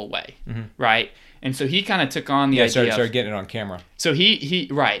visible way, right? And so he kind of took on the idea. Started getting it on camera. So he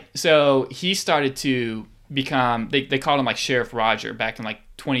So he started to become, they called him like Sheriff Roger back in like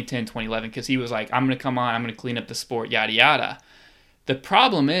 2010, 2011, because he was like, I'm going to come on, I'm going to clean up the sport, yada, yada. The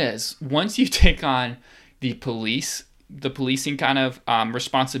problem is, once you take on the policing kind of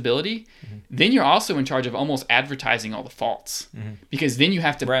responsibility, then you're also in charge of almost advertising all the faults, because then you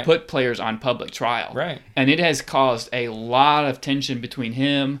have to put players on public trial. Right. And it has caused a lot of tension between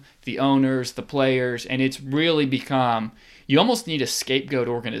him, the owners, the players, and it's really become, you almost need a scapegoat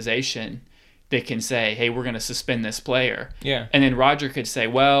organization that can say, hey, we're going to suspend this player. Yeah. And then Roger could say,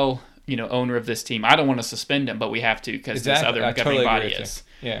 well, owner of this team, I don't want to suspend him, but we have to because this other governing body is.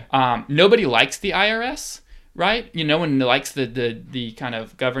 Yeah. Nobody likes the IRS. Right? No one likes the kind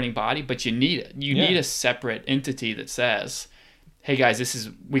of governing body, but you need it. You need a separate entity that says, hey guys,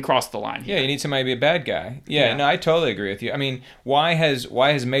 we crossed the line here. Yeah, you need somebody to be a bad guy. Yeah, no, I totally agree with you. I mean, why has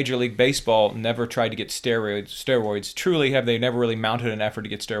Major League Baseball never tried to get steroids? Truly, have they never really mounted an effort to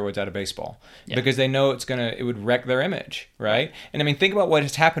get steroids out of baseball? Yeah. Because they know it would wreck their image, right? And I mean, think about what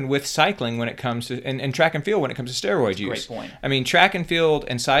has happened with cycling when it comes to, and track and field when it comes to steroid use. Great point. I mean, track and field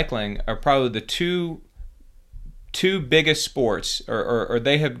and cycling are probably the two biggest sports, or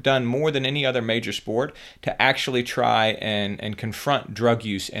they have done more than any other major sport to actually try and confront drug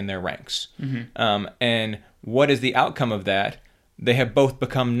use in their ranks. And what is the outcome of that? They have both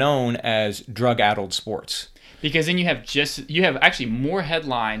become known as drug-addled sports. Because then you have actually more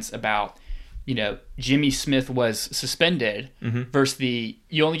headlines about, Jimmy Smith was suspended versus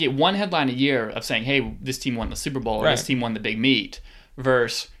you only get one headline a year of saying, hey, this team won the Super Bowl or this team won the big meet,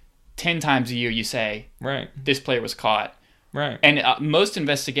 versus 10 times a year you say, this player was caught. Right. And most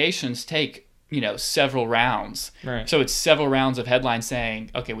investigations take, several rounds. Right. So it's several rounds of headlines saying,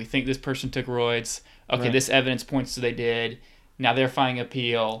 okay, we think this person took roids. Okay, this evidence points to they did. Now they're filing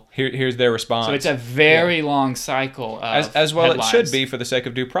appeal. Here's their response. So it's a very long cycle of as well headlines. It should be for the sake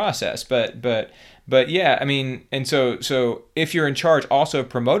of due process. But yeah, I mean, and so if you're in charge also of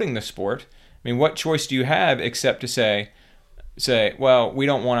promoting the sport, I mean, what choice do you have except to say, well, we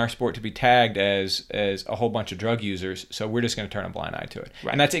don't want our sport to be tagged as a whole bunch of drug users, so we're just going to turn a blind eye to it.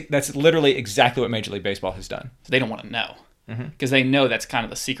 Right. And that's literally exactly what Major League Baseball has done. So they don't want to know, because they know that's kind of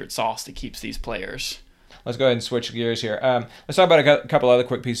the secret sauce that keeps these players. Let's go ahead and switch gears here. Let's talk about a couple other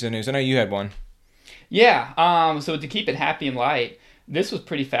quick pieces of news. I know you had one. Yeah. So to keep it happy and light, this was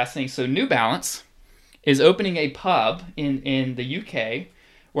pretty fascinating. So New Balance is opening a pub in the UK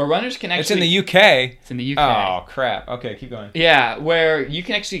where runners can actually... It's in the UK? It's in the UK. Oh, crap. Okay, keep going. Yeah, where you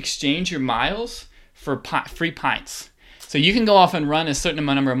can actually exchange your miles for free pints. So you can go off and run a certain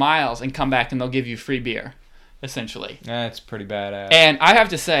number of miles and come back and they'll give you free beer, essentially. That's pretty badass. And I have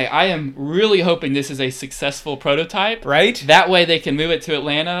to say, I am really hoping this is a successful prototype. Right? That way they can move it to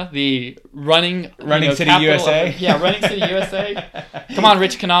Atlanta, the running City USA. Running City USA. Come on,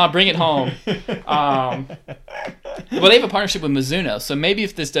 Rich Kanawha, bring it home. Well, they have a partnership with Mizuno, so maybe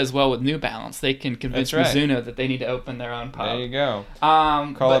if this does well with New Balance, they can convince Mizuno that they need to open their own pub. There you go.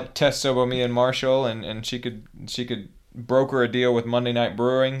 Call up Tess Sobomi and Marshall, and she could broker a deal with Monday Night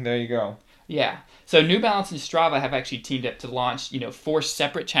Brewing. There you go. Yeah. So New Balance and Strava have actually teamed up to launch, 4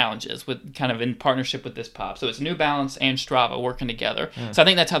 separate challenges with kind of in partnership with this pub. So it's New Balance and Strava working together. So I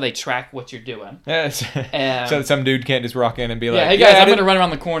think that's how they track what you're doing. Yeah. So that some dude can't just rock in and be like, hey guys, I'm going to run around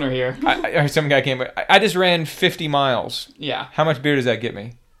the corner here. Some guy came, I just ran 50 miles. Yeah. How much beer does that get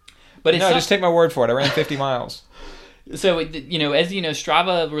me? But just take my word for it. I ran 50 miles. So, as you know,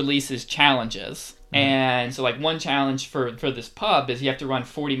 Strava releases challenges. And so like one challenge for this pub is you have to run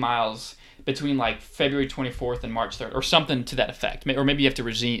 40 miles between like February 24th and March 3rd or something to that effect. Or maybe you have to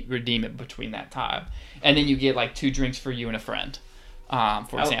redeem it between that time. And then you get like 2 drinks for you and a friend.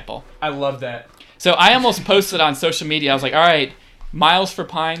 for example. I love that. So I almost posted on social media. I was like, all right, miles for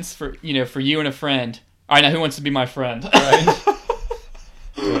pines for you and a friend. All right, now who wants to be my friend?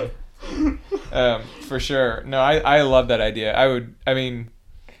 Right. For sure. No, I love that idea.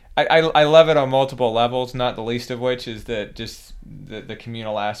 I love it on multiple levels, not the least of which is that just the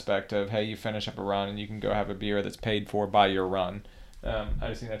communal aspect of, hey, you finish up a run and you can go have a beer that's paid for by your run. I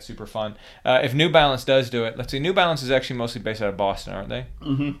just think that's super fun. If New Balance does do it, let's see, New Balance is actually mostly based out of Boston, aren't they?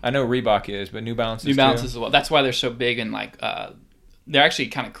 Mm-hmm. I know Reebok is, but New Balance is New Balance as well. That's why they're so big and like they actually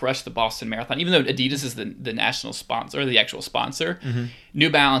kind of crushed the Boston Marathon. Even though Adidas is the national sponsor, or the actual sponsor, mm-hmm. New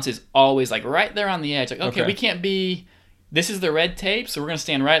Balance is always like right there on the edge. Like, okay. We can't be... This is the red tape, so we're going to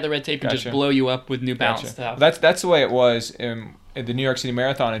stand right at the red tape and just blow you up with New Balance stuff. That's the way it was at the New York City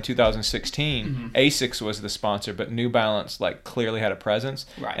Marathon in 2016. Mm-hmm. ASICS was the sponsor, but New Balance like clearly had a presence.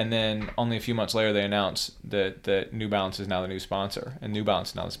 Right. And then only a few months later, they announced that New Balance is now the new sponsor, and New Balance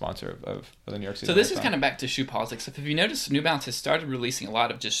is now the sponsor of the New York City. So Marathon. This is kind of back to shoe politics. If you notice, New Balance has started releasing a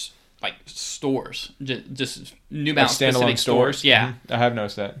lot of just like stores, just New Balance specific stores. Yeah, mm-hmm. I have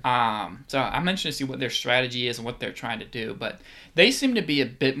noticed that. So I'm interested to see what their strategy is and what they're trying to do, but they seem to be a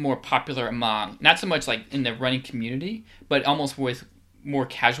bit more popular among, not so much like in the running community, but almost with more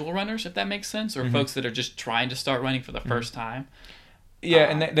casual runners, if that makes sense, or mm-hmm. folks that are just trying to start running for the first time. Yeah,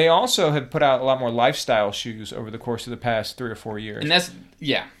 and they also have put out a lot more lifestyle shoes over the course of the past 3 or 4 years. And that's,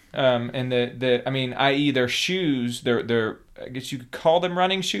 yeah. And i.e. their shoes, they're I guess you could call them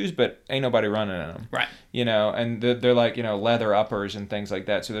running shoes, but ain't nobody running in them. Right. And they're like, leather uppers and things like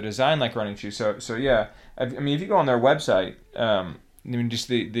that. So they're designed like running shoes. So yeah, I mean, if you go on their website, just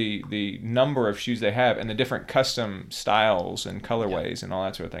the number of shoes they have and the different custom styles and colorways and all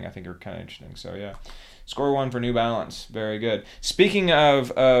that sort of thing, I think are kind of interesting. So yeah. Score 1 for New Balance. Very good. Speaking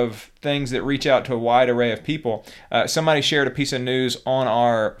of things that reach out to a wide array of people, somebody shared a piece of news on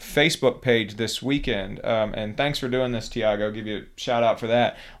our Facebook page this weekend, and thanks for doing this, Tiago. I'll give you a shout out for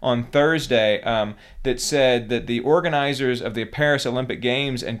that. On Thursday, that said that the organizers of the Paris Olympic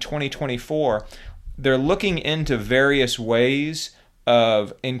Games in 2024, they're looking into various ways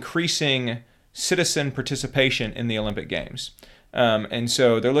of increasing citizen participation in the Olympic Games. And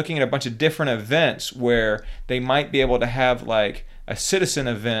so they're looking at a bunch of different events where they might be able to have like a citizen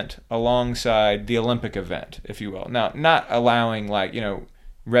event alongside the Olympic event, if you will. Now, not allowing like,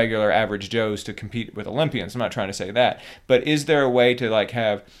 regular average Joes to compete with Olympians. I'm not trying to say that. But is there a way to like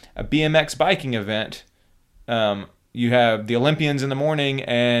have a BMX biking event? You have the Olympians in the morning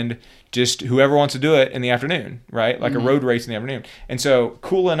and just whoever wants to do it in the afternoon, right? Like mm-hmm. a road race in the afternoon. And so,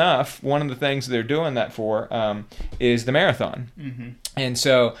 cool enough, one of the things they're doing that for is the marathon. Mm-hmm. And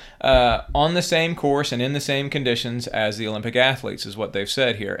so, on the same course and in the same conditions as the Olympic athletes is what they've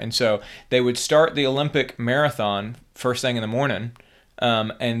said here. And so, they would start the Olympic marathon first thing in the morning,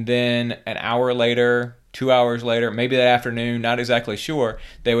 and then an hour later, 2 hours later, maybe that afternoon, not exactly sure,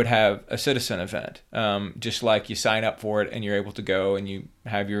 they would have a citizen event. Just like you sign up for it and you're able to go and you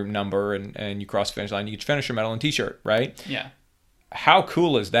have your number and you cross the finish line, you get your finisher medal and t-shirt, right? Yeah. How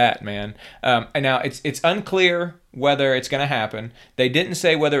cool is that, man? And now it's unclear whether it's going to happen. They didn't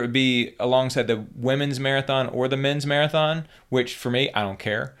say whether it would be alongside the women's marathon or the men's marathon, which for me, I don't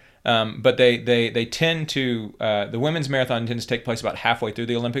care. But they tend to, the women's marathon tends to take place about halfway through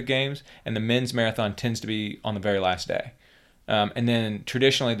the Olympic Games, and the men's marathon tends to be on the very last day. And then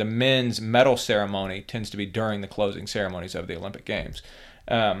traditionally the men's medal ceremony tends to be during the closing ceremonies of the Olympic Games.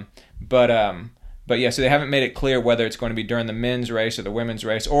 But yeah, so they haven't made it clear whether it's going to be during the men's race or the women's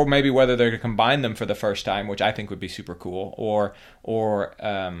race, or maybe whether they're going to combine them for the first time, which I think would be super cool, or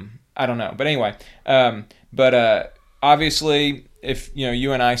I don't know. But anyway, obviously, if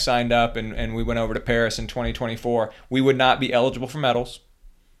you and I signed up and we went over to Paris in 2024, we would not be eligible for medals.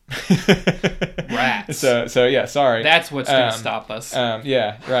 Rats. So yeah, sorry. That's what's going to stop us.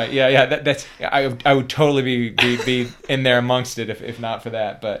 Yeah, right. Yeah. That's I would totally be in there amongst it if not for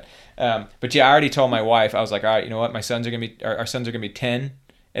that. But yeah, I already told my wife. I was like, all right, you know what? Our sons are gonna be 10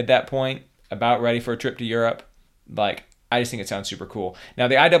 at that point, about ready for a trip to Europe. Like, I just think it sounds super cool. Now,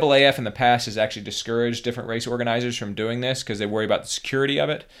 the IAAF in the past has actually discouraged different race organizers from doing this because they worry about the security of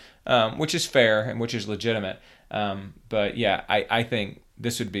it, which is fair and which is legitimate. But yeah, I think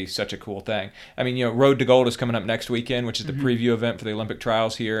this would be such a cool thing. I mean, Road to Gold is coming up next weekend, which is the preview event for the Olympic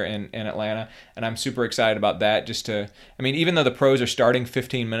trials here in Atlanta. And I'm super excited about that even though the pros are starting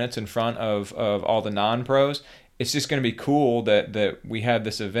 15 minutes in front of all the non-pros, it's just going to be cool that we have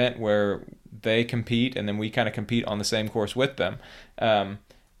this event where they compete and then we kind of compete on the same course with them. To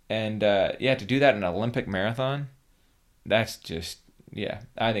do that in an Olympic marathon, that's just, yeah,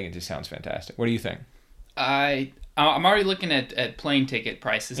 I think it just sounds fantastic. What do you think? I'm already looking at plane ticket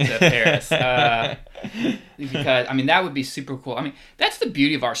prices to Paris because that would be super cool. That's the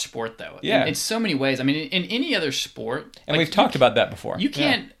beauty of our sport, though. Yeah. In so many ways. In any other sport, and we've talked about that before. You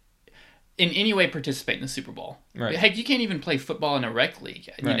can't in any way participate in the Super Bowl. Right. Heck, you can't even play football in a rec league.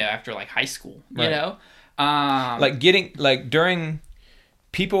 After like high school. Right. During.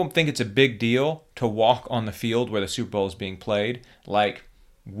 People think it's a big deal to walk on the field where the Super Bowl is being played, like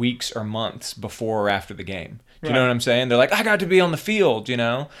weeks or months before or after the game. Do you know what I'm saying? They're like, I got to be on the field,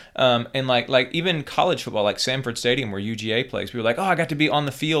 and like even college football, like Sanford Stadium where UGA plays, people are like, oh, I got to be on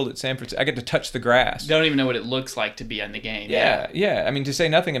the field at Sanford. I get to touch the grass. They don't even know what it looks like to be in the game. Yeah. To say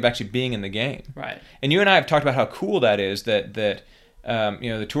nothing of actually being in the game. Right. And you and I have talked about how cool that is. That the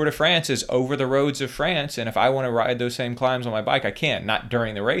Tour de France is over the roads of France, and if I want to ride those same climbs on my bike, I can. Not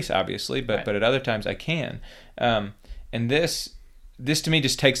during the race, obviously, but at other times I can. And this to me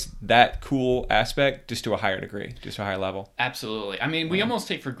just takes that cool aspect just to a higher degree, just to a higher level. Absolutely. We almost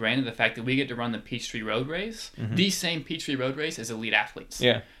take for granted the fact that we get to run the Peachtree Road Race, the same Peachtree Road Race as elite athletes.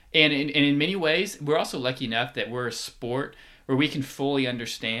 Yeah. And in many ways, we're also lucky enough that we're a sport where we can fully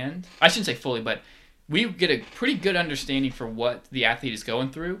understand. I shouldn't say fully, but we get a pretty good understanding for what the athlete is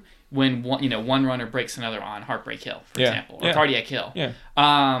going through when one runner breaks another on Heartbreak Hill, for example, or Cardiac Hill.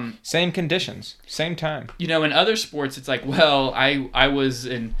 Yeah. Same conditions, same time. In other sports, it's like, well, I was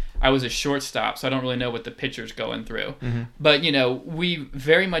a shortstop, so I don't really know what the pitcher's going through. Mm-hmm. But we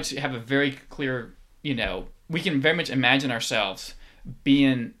very much have a very clear, we can very much imagine ourselves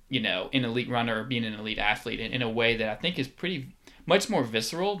being, an elite runner or being an elite athlete in a way that I think is pretty much more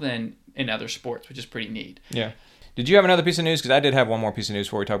visceral than in other sports, which is pretty neat. Yeah. Did you have another piece of news? Because I did have one more piece of news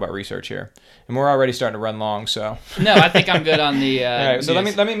before we talk about research here, and we're already starting to run long. So no, I think I'm good on the. All right, so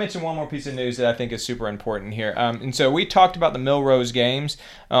let me mention one more piece of news that I think is super important here. And so we talked about the Millrose Games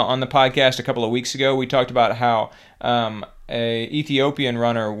on the podcast a couple of weeks ago. We talked about how a Ethiopian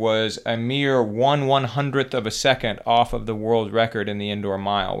runner was a mere 1/100th of a second off of the world record in the indoor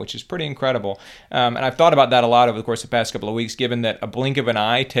mile, which is pretty incredible. And I've thought about that a lot over the course of the past couple of weeks, given that a blink of an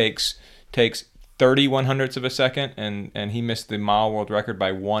eye takes 30/100ths of a second, and he missed the mile world record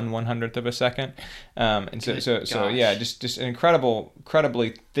by 1/100th of a second. And so yeah, just an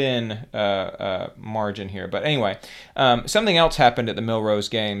incredibly thin margin here. But anyway, something else happened at the Millrose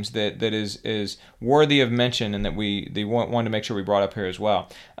Games that is worthy of mention, and that they wanted to make sure we brought up here as well.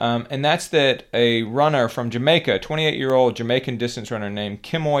 And that's that a runner from Jamaica, 28-year-old Jamaican distance runner named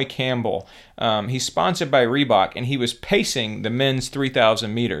Kimoy Campbell. He's sponsored by Reebok, and he was pacing the men's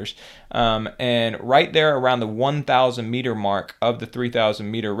 3,000 meters. And right there around the 1,000 meter mark of the 3,000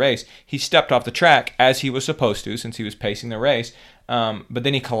 meter race, he stepped off the track as he was supposed to, since he was pacing the race. But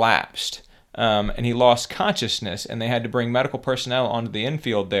then he collapsed. And he lost consciousness, and they had to bring medical personnel onto the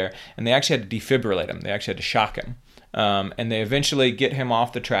infield there, and they actually had to defibrillate him. They actually had to shock him. And they eventually get him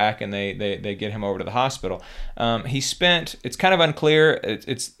off the track, and they get him over to the hospital. He spent, it's kind of unclear,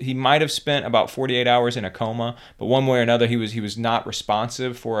 he might have spent about 48 hours in a coma, but one way or another he was not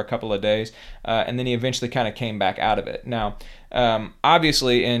responsive for a couple of days, and then he eventually kind of came back out of it. Now,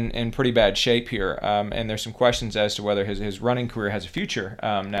 obviously in pretty bad shape here, and there's some questions as to whether his running career has a future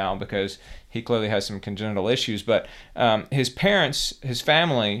now, because he clearly has some congenital issues. But his parents, his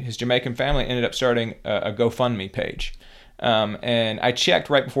Jamaican family, ended up starting a GoFundMe page. And I checked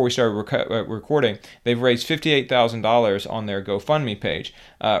right before we started recording. They've raised $58,000 on their GoFundMe page.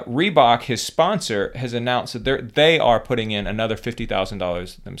 Reebok, his sponsor, has announced that they are putting in another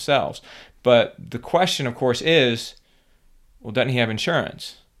 $50,000 themselves. But the question, of course, is, well, doesn't he have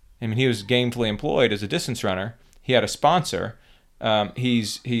insurance? He was gainfully employed as a distance runner. He had a sponsor.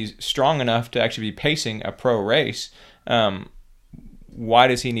 He's strong enough to actually be pacing a pro race. Why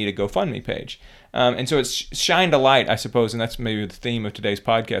does he need a GoFundMe page? And so it's shined a light, I suppose, and that's maybe the theme of today's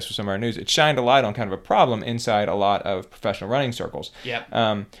podcast for some of our news. It shined a light on kind of a problem inside a lot of professional running circles.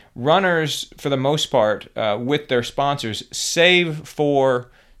 Yep. Runners, for the most part, with their sponsors, save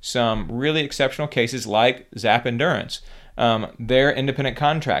for some really exceptional cases like Zap Endurance. They're independent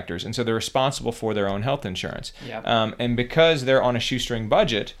contractors, and so they're responsible for their own health insurance. Yep. And because they're on a shoestring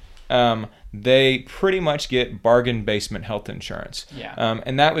budget, they pretty much get bargain basement health insurance. Yeah.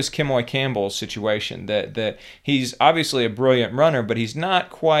 And that was Kimoy Campbell's situation, that he's obviously a brilliant runner, but he's not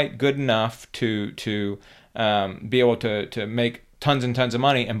quite good enough to be able to make tons and tons of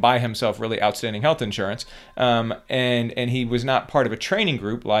money and buy himself really outstanding health insurance. And he was not part of a training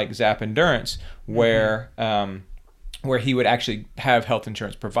group like Zap Endurance, where he would actually have health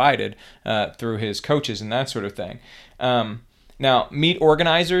insurance provided through his coaches and that sort of thing. Now, meet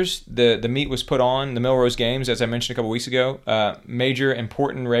organizers, the meet was put on the Millrose Games, as I mentioned a couple weeks ago. Major,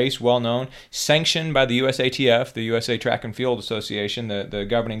 important race, well-known, sanctioned by the USATF, the USA Track and Field Association, the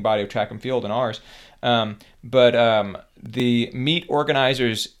governing body of track and field and ours. But the meet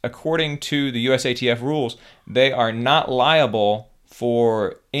organizers, according to the USATF rules, they are not liable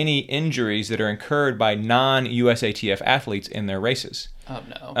for any injuries that are incurred by non-USATF athletes in their races. Oh,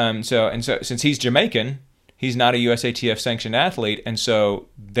 no. So since he's Jamaican, he's not a USATF sanctioned athlete, and so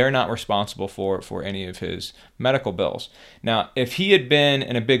they're not responsible for any of his medical bills. Now, if he had been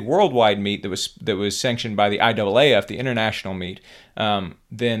in a big worldwide meet that was sanctioned by the IAAF, the international meet,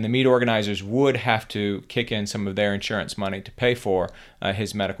 then the meet organizers would have to kick in some of their insurance money to pay for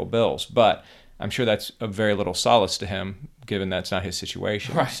his medical bills. But I'm sure that's of very little solace to him, given that's not his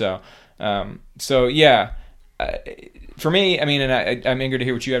situation. Right. So yeah. For me, I mean, and I'm eager to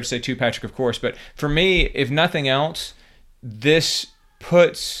hear what you have to say too, Patrick, of course, but for me, if nothing else, this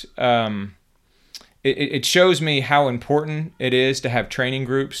puts, it shows me how important it is to have training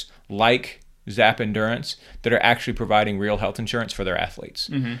groups like Zap Endurance that are actually providing real health insurance for their athletes,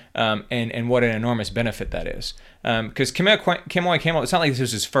 and what an enormous benefit that is. Because Kimoy Campbell, it's not like this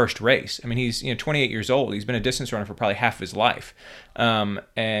was his first race. I mean, he's 28 years old. He's been a distance runner for probably half of his life,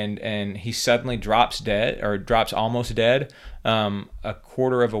 and he suddenly drops almost dead, a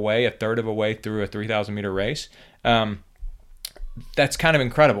quarter of a way, a third of a way through a 3,000 meter race. That's kind of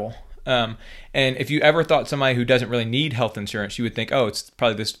incredible. And if you ever thought somebody who doesn't really need health insurance, you would think, oh, it's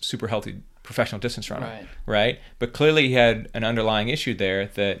probably this super healthy professional distance runner, right? But clearly he had an underlying issue there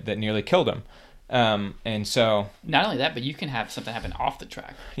that nearly killed him. And so not only that, but you can have something happen off the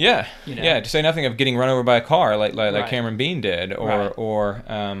track. Yeah, to say nothing of getting run over by a car like Cameron Bean did, or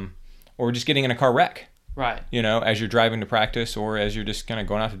just getting in a car wreck. Right. As you're driving to practice or as you're just kind of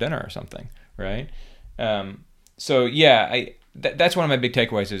going out to dinner or something, right? So yeah, that's one of my big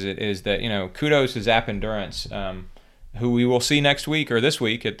takeaways is that kudos to Zap Endurance, who we will see next week or this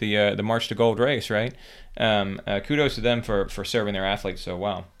week at the March to Gold race, right? Kudos to them for serving their athletes so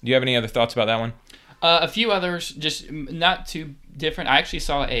well. Do you have any other thoughts about that one? A few others, just not too different. I actually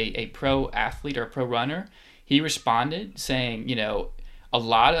saw a pro athlete or a pro runner. He responded saying, a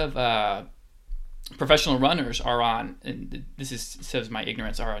lot of professional runners are on, and says my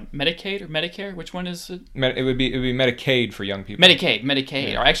ignorance, are on Medicaid or Medicare. Which one is it? It would be Medicaid for young people.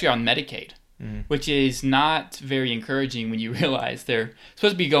 Medicaid, or actually on Medicaid. Which is not very encouraging when you realize they're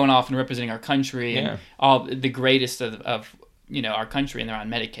supposed to be going off and representing our country and all the greatest of our country, and they're on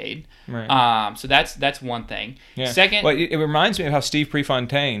Medicaid. Right. So that's one thing. Yeah. Second, well, it reminds me of how Steve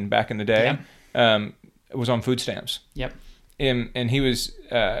Prefontaine back in the day was on food stamps. Yep. And he was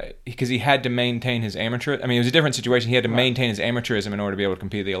because he had to maintain his amateur. I mean, it was a different situation. He had to maintain his amateurism in order to be able to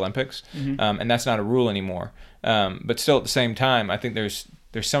compete at the Olympics, and that's not a rule anymore. But still, at the same time, I think there's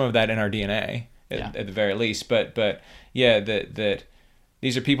some of that in our DNA at the very least. But yeah, that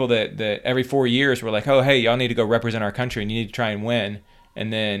these are people that every 4 years we're like, oh, hey, y'all need to go represent our country and you need to try and win.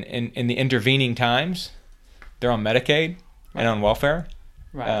 And then in the intervening times, they're on Medicaid and on welfare.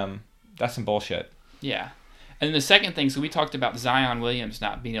 Right. That's some bullshit. Yeah. And the second thing, so we talked about Zion Williams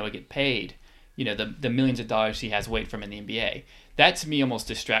not being able to get paid, the millions of dollars he has waiting from in the NBA. That to me almost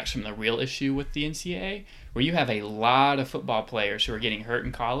distracts from the real issue with the NCAA, where you have a lot of football players who are getting hurt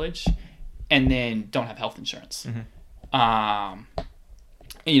in college and then don't have health insurance. Or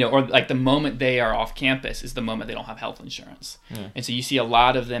like the moment they are off campus is the moment they don't have health insurance. And so you see a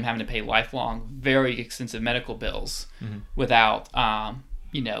lot of them having to pay lifelong, very expensive medical bills without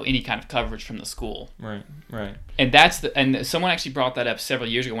any kind of coverage from the school. Right. And someone actually brought that up several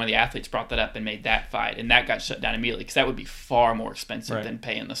years ago. One of the athletes brought that up and made that fight, and that got shut down immediately because that would be far more expensive than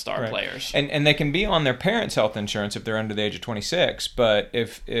paying the star players. And they can be on their parents' health insurance if they're under the age of 26, but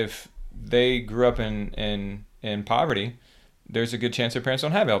if they grew up in poverty, there's a good chance their parents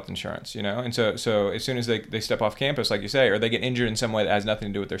don't have health insurance, And so as soon as they step off campus, like you say, or they get injured in some way that has nothing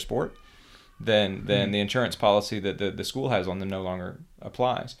to do with their sport, then the insurance policy that the school has on them no longer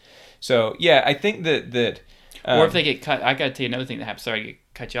applies. So yeah, I think that or if they get cut, I got to tell you another thing that happens. Sorry to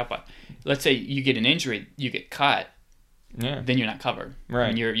cut you off, but let's say you get an injury, you get cut, then you're not covered. Right.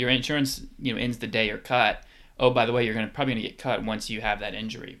 And your insurance ends the day you're cut. Oh, by the way, you're probably gonna get cut once you have that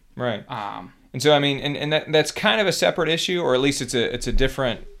injury. Right. And so I mean, and that's kind of a separate issue, or at least it's a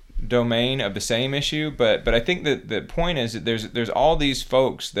different domain of the same issue. But I think that the point is that there's all these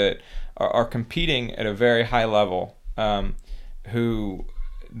folks that are competing at a very high level, who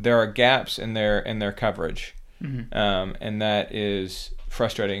there are gaps in their coverage, and that is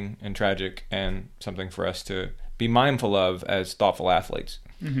frustrating and tragic and something for us to be mindful of as thoughtful athletes.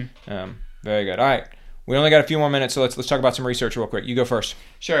 Very good. All right. We only got a few more minutes, so let's talk about some research real quick. You go first.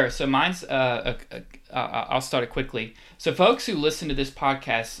 Sure. So mine's I'll start it quickly. So folks who listen to this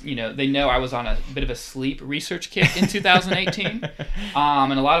podcast, they know I was on a bit of a sleep research kick in 2018,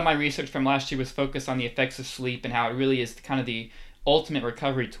 and a lot of my research from last year was focused on the effects of sleep and how it really is kind of the ultimate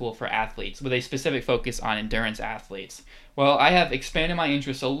recovery tool for athletes, with a specific focus on endurance athletes. Well, I have expanded my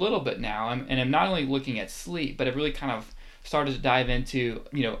interest a little bit now, and I'm not only looking at sleep, but I've really kind of started to dive into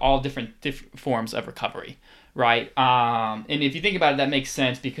all different forms of recovery, right? And if you think about it, that makes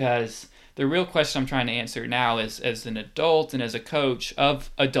sense, because the real question I'm trying to answer now is, as an adult and as a coach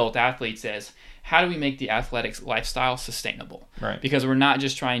of adult athletes, is how do we make the athletics lifestyle sustainable? Right. Because we're not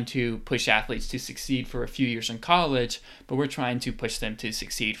just trying to push athletes to succeed for a few years in college, but we're trying to push them to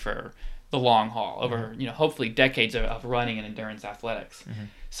succeed for the long haul, over hopefully decades of running and endurance athletics. Mm-hmm.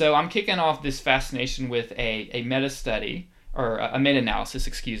 So I'm kicking off this fascination with a meta-study, or a meta-analysis,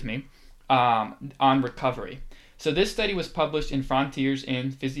 on recovery. So this study was published in Frontiers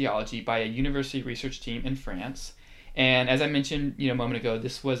in Physiology by a university research team in France. And as I mentioned a moment ago,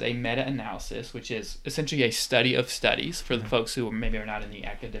 this was a meta-analysis, which is essentially a study of studies for the folks who maybe are not in the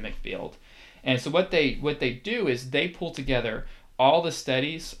academic field. And so what they do is they pull together all the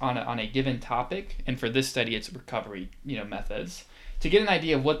studies on a given topic, and for this study it's recovery methods, to get an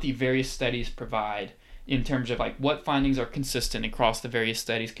idea of what the various studies provide in terms of like what findings are consistent across the various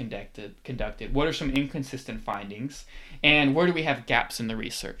studies conducted, what are some inconsistent findings, and where do we have gaps in the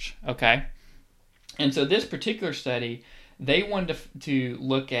research, okay? And so this particular study, they wanted to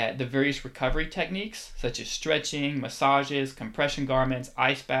look at the various recovery techniques, such as stretching, massages, compression garments,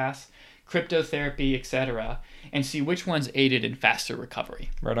 ice baths, cryptotherapy, etc., and see which ones aided in faster recovery.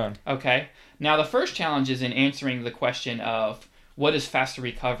 Right on. Okay. Now, the first challenge is in answering the question of what does faster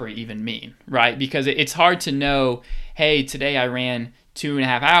recovery even mean, right? Because it's hard to know, hey, today I ran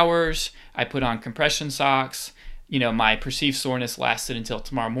 2.5 hours, I put on compression socks, my perceived soreness lasted until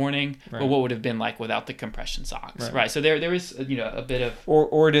tomorrow morning. Right. But what would have been like without the compression socks, right? So there is a bit of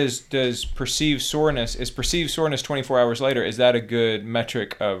or does perceived soreness 24 hours later? Is that a good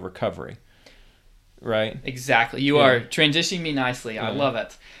metric of recovery? Right. Exactly. You are transitioning me nicely. I love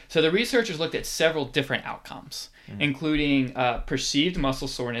it. So the researchers looked at several different outcomes, including perceived muscle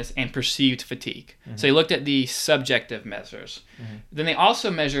soreness and perceived fatigue. So they looked at the subjective measures. Then they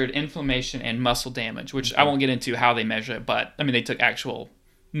also measured inflammation and muscle damage, which I won't get into how they measure it, but I mean they took actual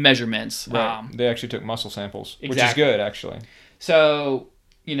measurements. Right. They actually took muscle samples, which is good actually. So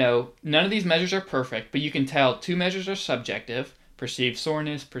none of these measures are perfect, but you can tell 2 measures are subjective: perceived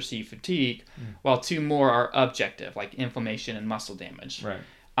soreness, perceived fatigue, while 2 more are objective, like inflammation and muscle damage. Right.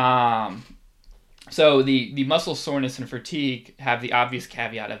 So the muscle soreness and fatigue have the obvious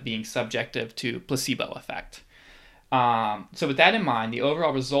caveat of being subjective to placebo effect. So with that in mind, the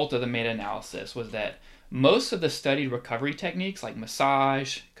overall result of the meta-analysis was that most of the studied recovery techniques like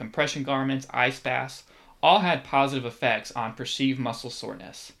massage, compression garments, ice baths, all had positive effects on perceived muscle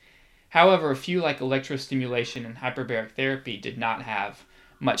soreness. However, a few like electrostimulation and hyperbaric therapy did not have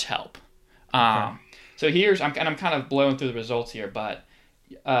much help. So I'm kind of blowing through the results here, but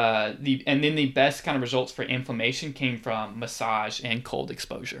the best kind of results for inflammation came from massage and cold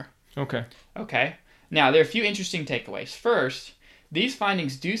exposure. Okay. Now there are a few interesting takeaways. First, these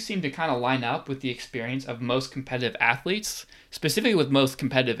findings do seem to kind of line up with the experience of most competitive athletes, specifically with most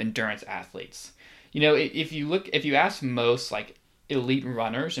competitive endurance athletes. If you ask most like elite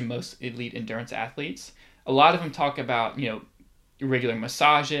runners and most elite endurance athletes, a lot of them talk about regular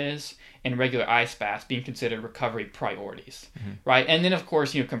massages and regular ice baths being considered recovery priorities, right? And then of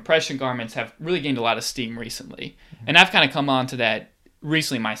course compression garments have really gained a lot of steam recently, and I've kind of come on to that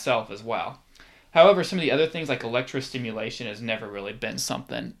recently myself as well. However, some of the other things like electrostimulation has never really been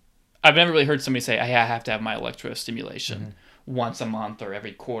something I've never really heard somebody say, hey, I have to have my electrostimulation once a month or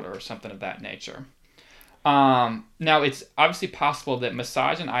every quarter or something of that nature. Now, it's obviously possible that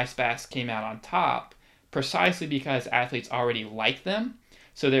massage and ice baths came out on top precisely because athletes already like them.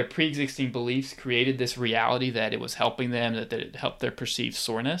 So their pre-existing beliefs created this reality that it was helping them, that it helped their perceived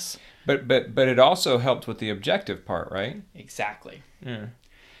soreness. But it also helped with the objective part, right? Exactly. Yeah.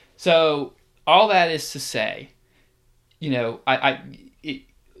 So all that is to say, the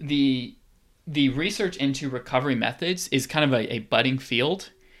research into recovery methods is kind of a budding field.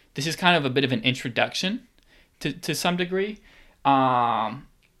 This is kind of a bit of an introduction to some degree,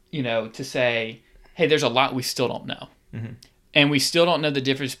 to say, hey, there's a lot we still don't know. And we still don't know the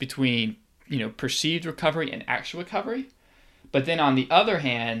difference between, perceived recovery and actual recovery. But then on the other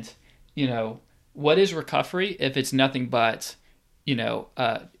hand, what is recovery if it's nothing but,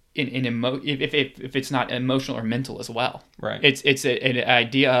 if it's not emotional or mental as well. Right. It's an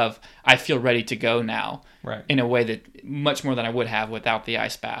idea of I feel ready to go now. Right. In a way that much more than I would have without the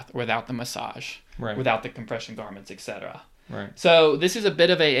ice bath, or without the massage, right. without the compression garments, etc. Right. So this is a bit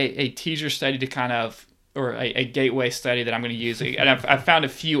of a teaser study to kind of, or a gateway study that I'm going to use, and I've found a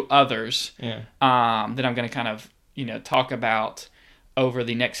few others that I'm going to kind of talk about over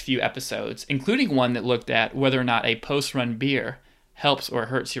the next few episodes, including one that looked at whether or not a post-run beer helps or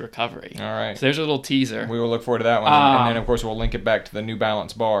hurts your recovery. All right. So there's a little teaser. We will look forward to that one. And then, of course, we'll link it back to the New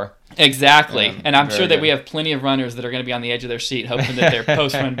Balance bar. Exactly. And I'm sure that we have plenty of runners that are going to be on the edge of their seat hoping that their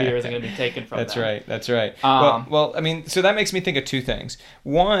post-run beer isn't going to be taken from them. That's right. Well, I mean, so that makes me think of two things.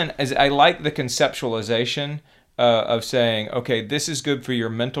 One is I like the conceptualization of saying, okay, this is good for your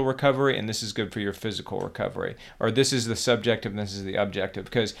mental recovery and this is good for your physical recovery, or this is the subjective and this is the objective.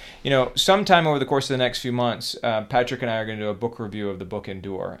 Because, sometime over the course of the next few months, Patrick and I are going to do a book review of the book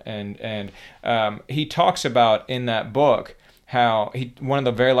Endure. And he talks about in that book how one of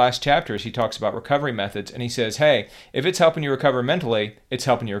the very last chapters, he talks about recovery methods. And he says, hey, if it's helping you recover mentally, it's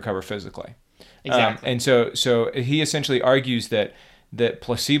helping you recover physically. Exactly. And so he essentially argues that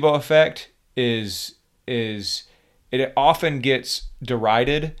placebo effect is it often gets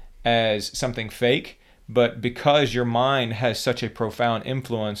derided as something fake, but because your mind has such a profound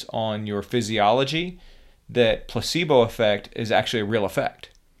influence on your physiology, that placebo effect is actually a real effect.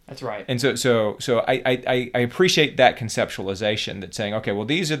 That's right. And so I appreciate that conceptualization, that saying, okay, well,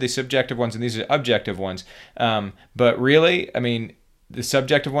 these are the subjective ones and these are the objective ones. But really, I mean, the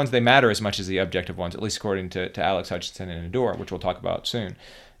subjective ones, they matter as much as the objective ones, at least according to Alex Hutchinson and Endure, which we'll talk about soon.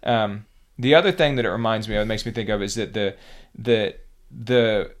 The other thing that it reminds me of, it makes me think of, is that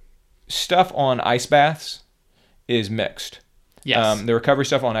the stuff on ice baths is mixed. Yes. The recovery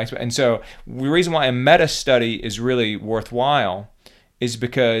stuff on ice baths. And so the reason why a meta study is really worthwhile is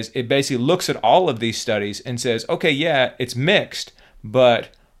because it basically looks at all of these studies and says, okay, yeah, it's mixed, but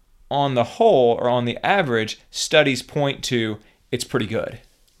on the whole, or on the average, studies point to it's pretty good.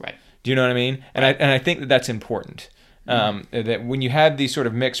 Right. Do you know what I mean? And I think that that's important. That when you have these sort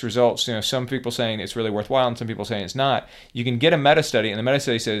of mixed results, some people saying it's really worthwhile and some people saying it's not, you can get a meta study, and the meta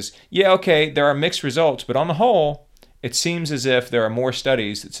study says, yeah, okay, there are mixed results, but on the whole, it seems as if there are more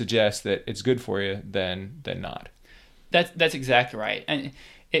studies that suggest that it's good for you than not. That's exactly right, and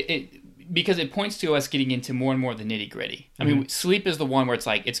it because it points to us getting into more and more of the nitty gritty. I mean, sleep is the one where it's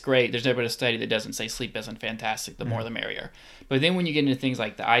like, it's great. There's never been a study that doesn't say sleep isn't fantastic. The more the merrier. But then when you get into things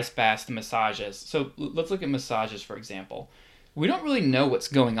like the ice baths, the massages. So let's look at massages, for example. We don't really know what's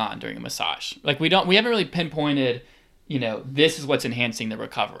going on during a massage. Like we haven't really pinpointed, this is what's enhancing the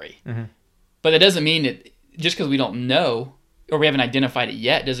recovery. Mm-hmm. But that doesn't mean that just because we don't know or we haven't identified it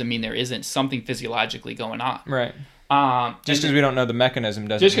yet doesn't mean there isn't something physiologically going on. Right. Just because we don't know the mechanism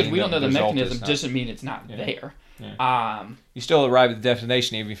doesn't just because we don't know the mechanism doesn't mean it's not there. Yeah. You still arrive at the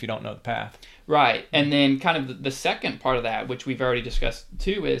destination even if you don't know the path. Right. And then kind of the second part of that, which we've already discussed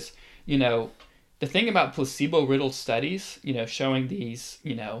too, is, the thing about placebo-riddled studies, showing these,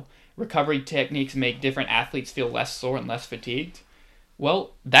 recovery techniques make different athletes feel less sore and less fatigued.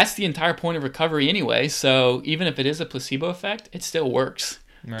 Well, that's the entire point of recovery anyway. So even if it is a placebo effect, it still works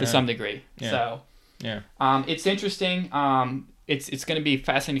to some degree. Yeah. So yeah, it's interesting. It's going to be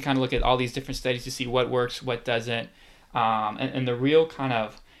fascinating to kind of look at all these different studies to see what works, what doesn't. And the real kind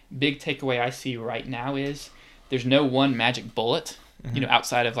of big takeaway I see right now is there's no one magic bullet,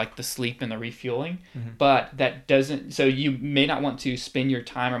 outside of like the sleep and the refueling. But that doesn't, so you may not want to spend your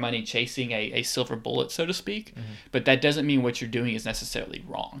time or money chasing a silver bullet, so to speak. But that doesn't mean what you're doing is necessarily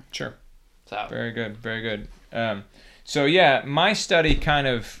wrong. Sure. So very good. So yeah, my study kind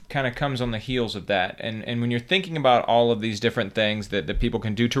of comes on the heels of that. And when you're thinking about all of these different things that people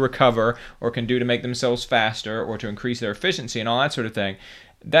can do to recover or can do to make themselves faster or to increase their efficiency and all that sort of thing,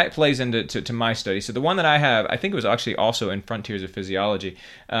 that plays into my study. So the one that I have, I think it was actually also in Frontiers of Physiology,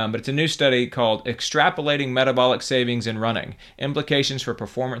 but it's a new study called Extrapolating Metabolic Savings in Running, Implications for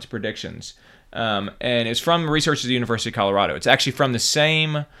Performance Predictions. And it's from researchers at the University of Colorado. It's actually from the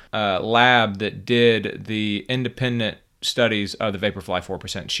same lab that did the independent studies of the Vaporfly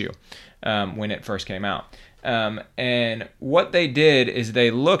 4% shoe when it first came out. And what they did is they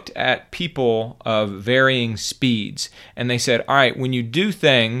looked at people of varying speeds, and they said, all right, when you do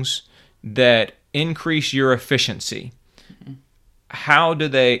things that increase your efficiency, how do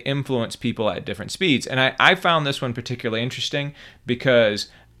they influence people at different speeds? And I found this one particularly interesting because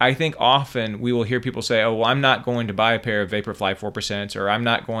I think often we will hear people say, oh, well, I'm not going to buy a pair of Vaporfly 4%, or I'm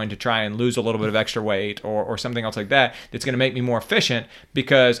not going to try and lose a little bit of extra weight, or something else like that that's going to make me more efficient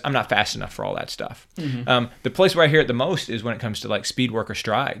because I'm not fast enough for all that stuff. The place where I hear it the most is when it comes to like speed work or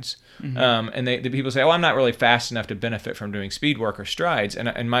strides. And the people say, oh, I'm not really fast enough to benefit from doing speed work or strides.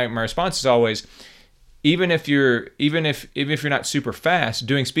 And my response is always, even if you're not super fast,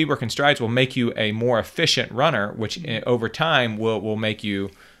 doing speed work and strides will make you a more efficient runner, which over time will make you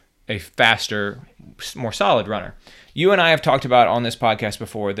a faster, more solid runner. You and I have talked about on this podcast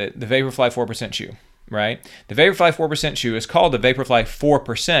before that the Vaporfly 4% shoe, right? The Vaporfly 4% shoe is called the Vaporfly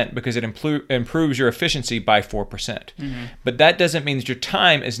 4% because it improves your efficiency by 4%. But that doesn't mean that your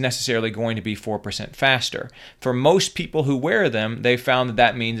time is necessarily going to be 4% faster. For most people who wear them, they found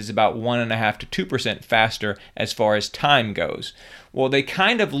that means it's about 1.5 to 2% faster as far as time goes. Well, they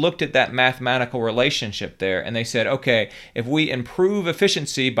kind of looked at that mathematical relationship there, and they said, okay, if we improve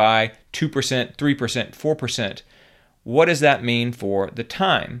efficiency by 2%, 3%, 4%, what does that mean for the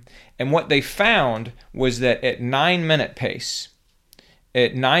time? And what they found was that at 9-minute pace,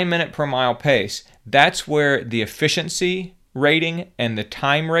 at 9-minute per mile pace, that's where the efficiency rating and the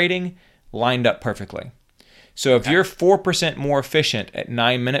time rating lined up perfectly. So if you're 4% more efficient at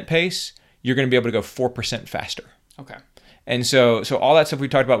 9-minute pace, you're going to be able to go 4% faster. Okay. And so all that stuff we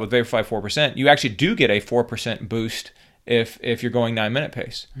talked about with Vaporfly 4%, you actually do get a 4% boost if you're going 9-minute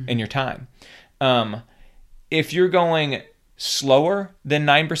pace in your time. If you're going slower than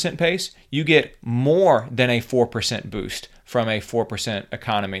 9% pace, you get more than a 4% boost from a 4%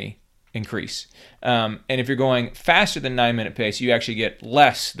 economy increase. And if you're going faster than 9-minute pace, you actually get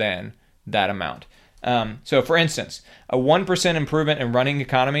less than that amount. So for instance, a 1% improvement in running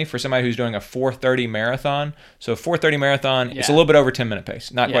economy for somebody who's doing a 4:30 marathon. So 4:30 marathon, it's a little bit over 10-minute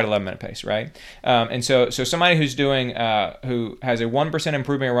pace, not quite 11-minute pace, right? And so somebody who's doing, who has a 1%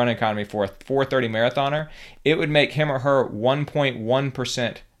 improvement in running economy for a 4:30 marathoner, it would make him or her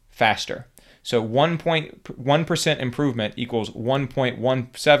 1.1% faster. So 1% improvement equals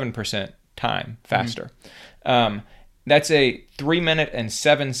 1.17% time faster. That's a 3-minute and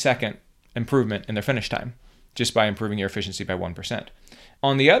 7-second improvement in their finish time just by improving your efficiency by 1%.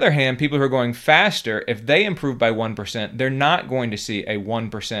 On the other hand, people who are going faster, if they improve by 1%, they're not going to see a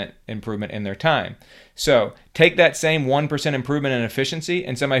 1% improvement in their time. So take that same 1% improvement in efficiency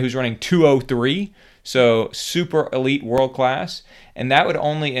and somebody who's running 2:03, so super elite world class, and that would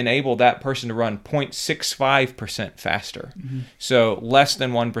only enable that person to run 0.65% faster. So less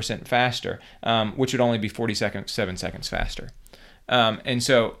than 1% faster, which would only be 7 seconds faster. And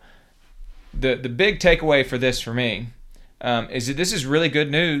so the big takeaway for this for me is that this is really good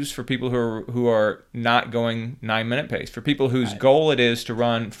news for people who are not going 9-minute pace, for people whose goal it is to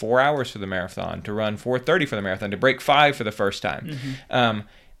run 4 hours for the marathon, to run 4:30 for the marathon, to break 5 for the first time.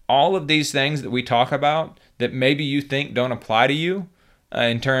 All of these things that we talk about that maybe you think don't apply to you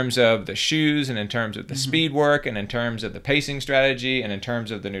in terms of the shoes and in terms of the speed work and in terms of the pacing strategy and in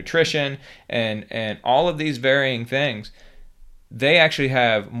terms of the nutrition and all of these varying things, they actually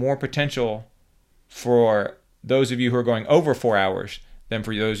have more potential for those of you who are going over 4 hours than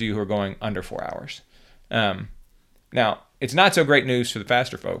for those of you who are going under 4 hours. Now, it's not so great news for the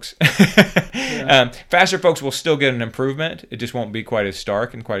faster folks. Faster folks will still get an improvement. It just won't be quite as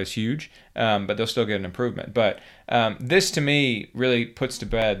stark and quite as huge, but they'll still get an improvement. But this, to me, really puts to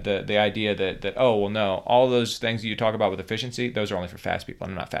bed the idea that, oh, well, no, all those things that you talk about with efficiency, those are only for fast people.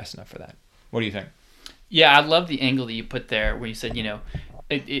 I'm not fast enough for that. What do you think? Yeah, I love the angle that you put there where you said,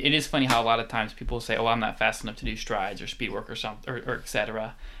 it is funny how a lot of times people say, oh, I'm not fast enough to do strides or speed work or something, or et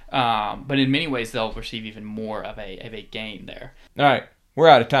cetera. But in many ways, they'll receive even more of a gain there. All right. We're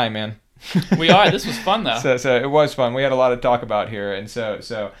out of time, man. We are. This was fun, though. So it was fun. We had a lot to talk about here. And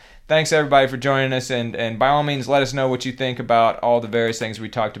so thanks, everybody, for joining us. And by all means, let us know what you think about all the various things we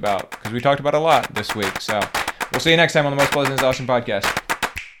talked about, because we talked about a lot this week. So we'll see you next time on the Most Pleasant Exhaustion Podcast.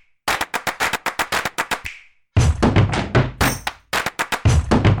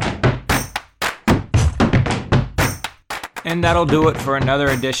 And that'll do it for another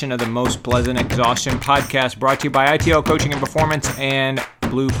edition of the Most Pleasant Exhaustion Podcast, brought to you by ITL Coaching and Performance and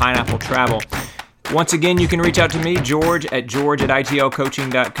Blue Pineapple Travel. Once again, you can reach out to me, George at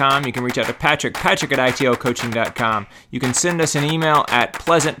itlcoaching.com. You can reach out to Patrick at itlcoaching.com. You can send us an email at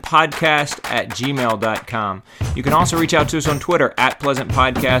pleasantpodcast@gmail.com. You can also reach out to us on Twitter at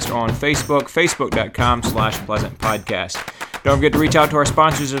pleasantpodcast, or on Facebook, facebook.com/pleasantpodcast. Don't forget to reach out to our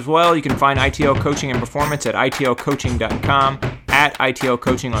sponsors as well. You can find ITL Coaching and Performance at itlcoaching.com, at ITL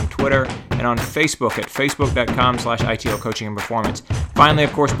Coaching on Twitter, and on Facebook at facebook.com/ITL Coaching and Performance. Finally,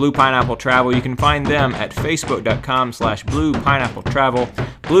 of course, Blue Pineapple Travel. You can find them at facebook.com/Blue Pineapple Travel,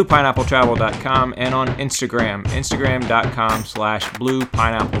 bluepineappletravel.com, and on Instagram, instagram.com/Blue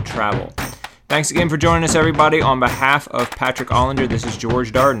Pineapple Travel. Thanks again for joining us, everybody. On behalf of Patrick Ollinger, this is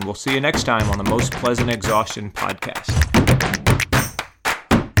George Darden. We'll see you next time on the Most Pleasant Exhaustion podcast.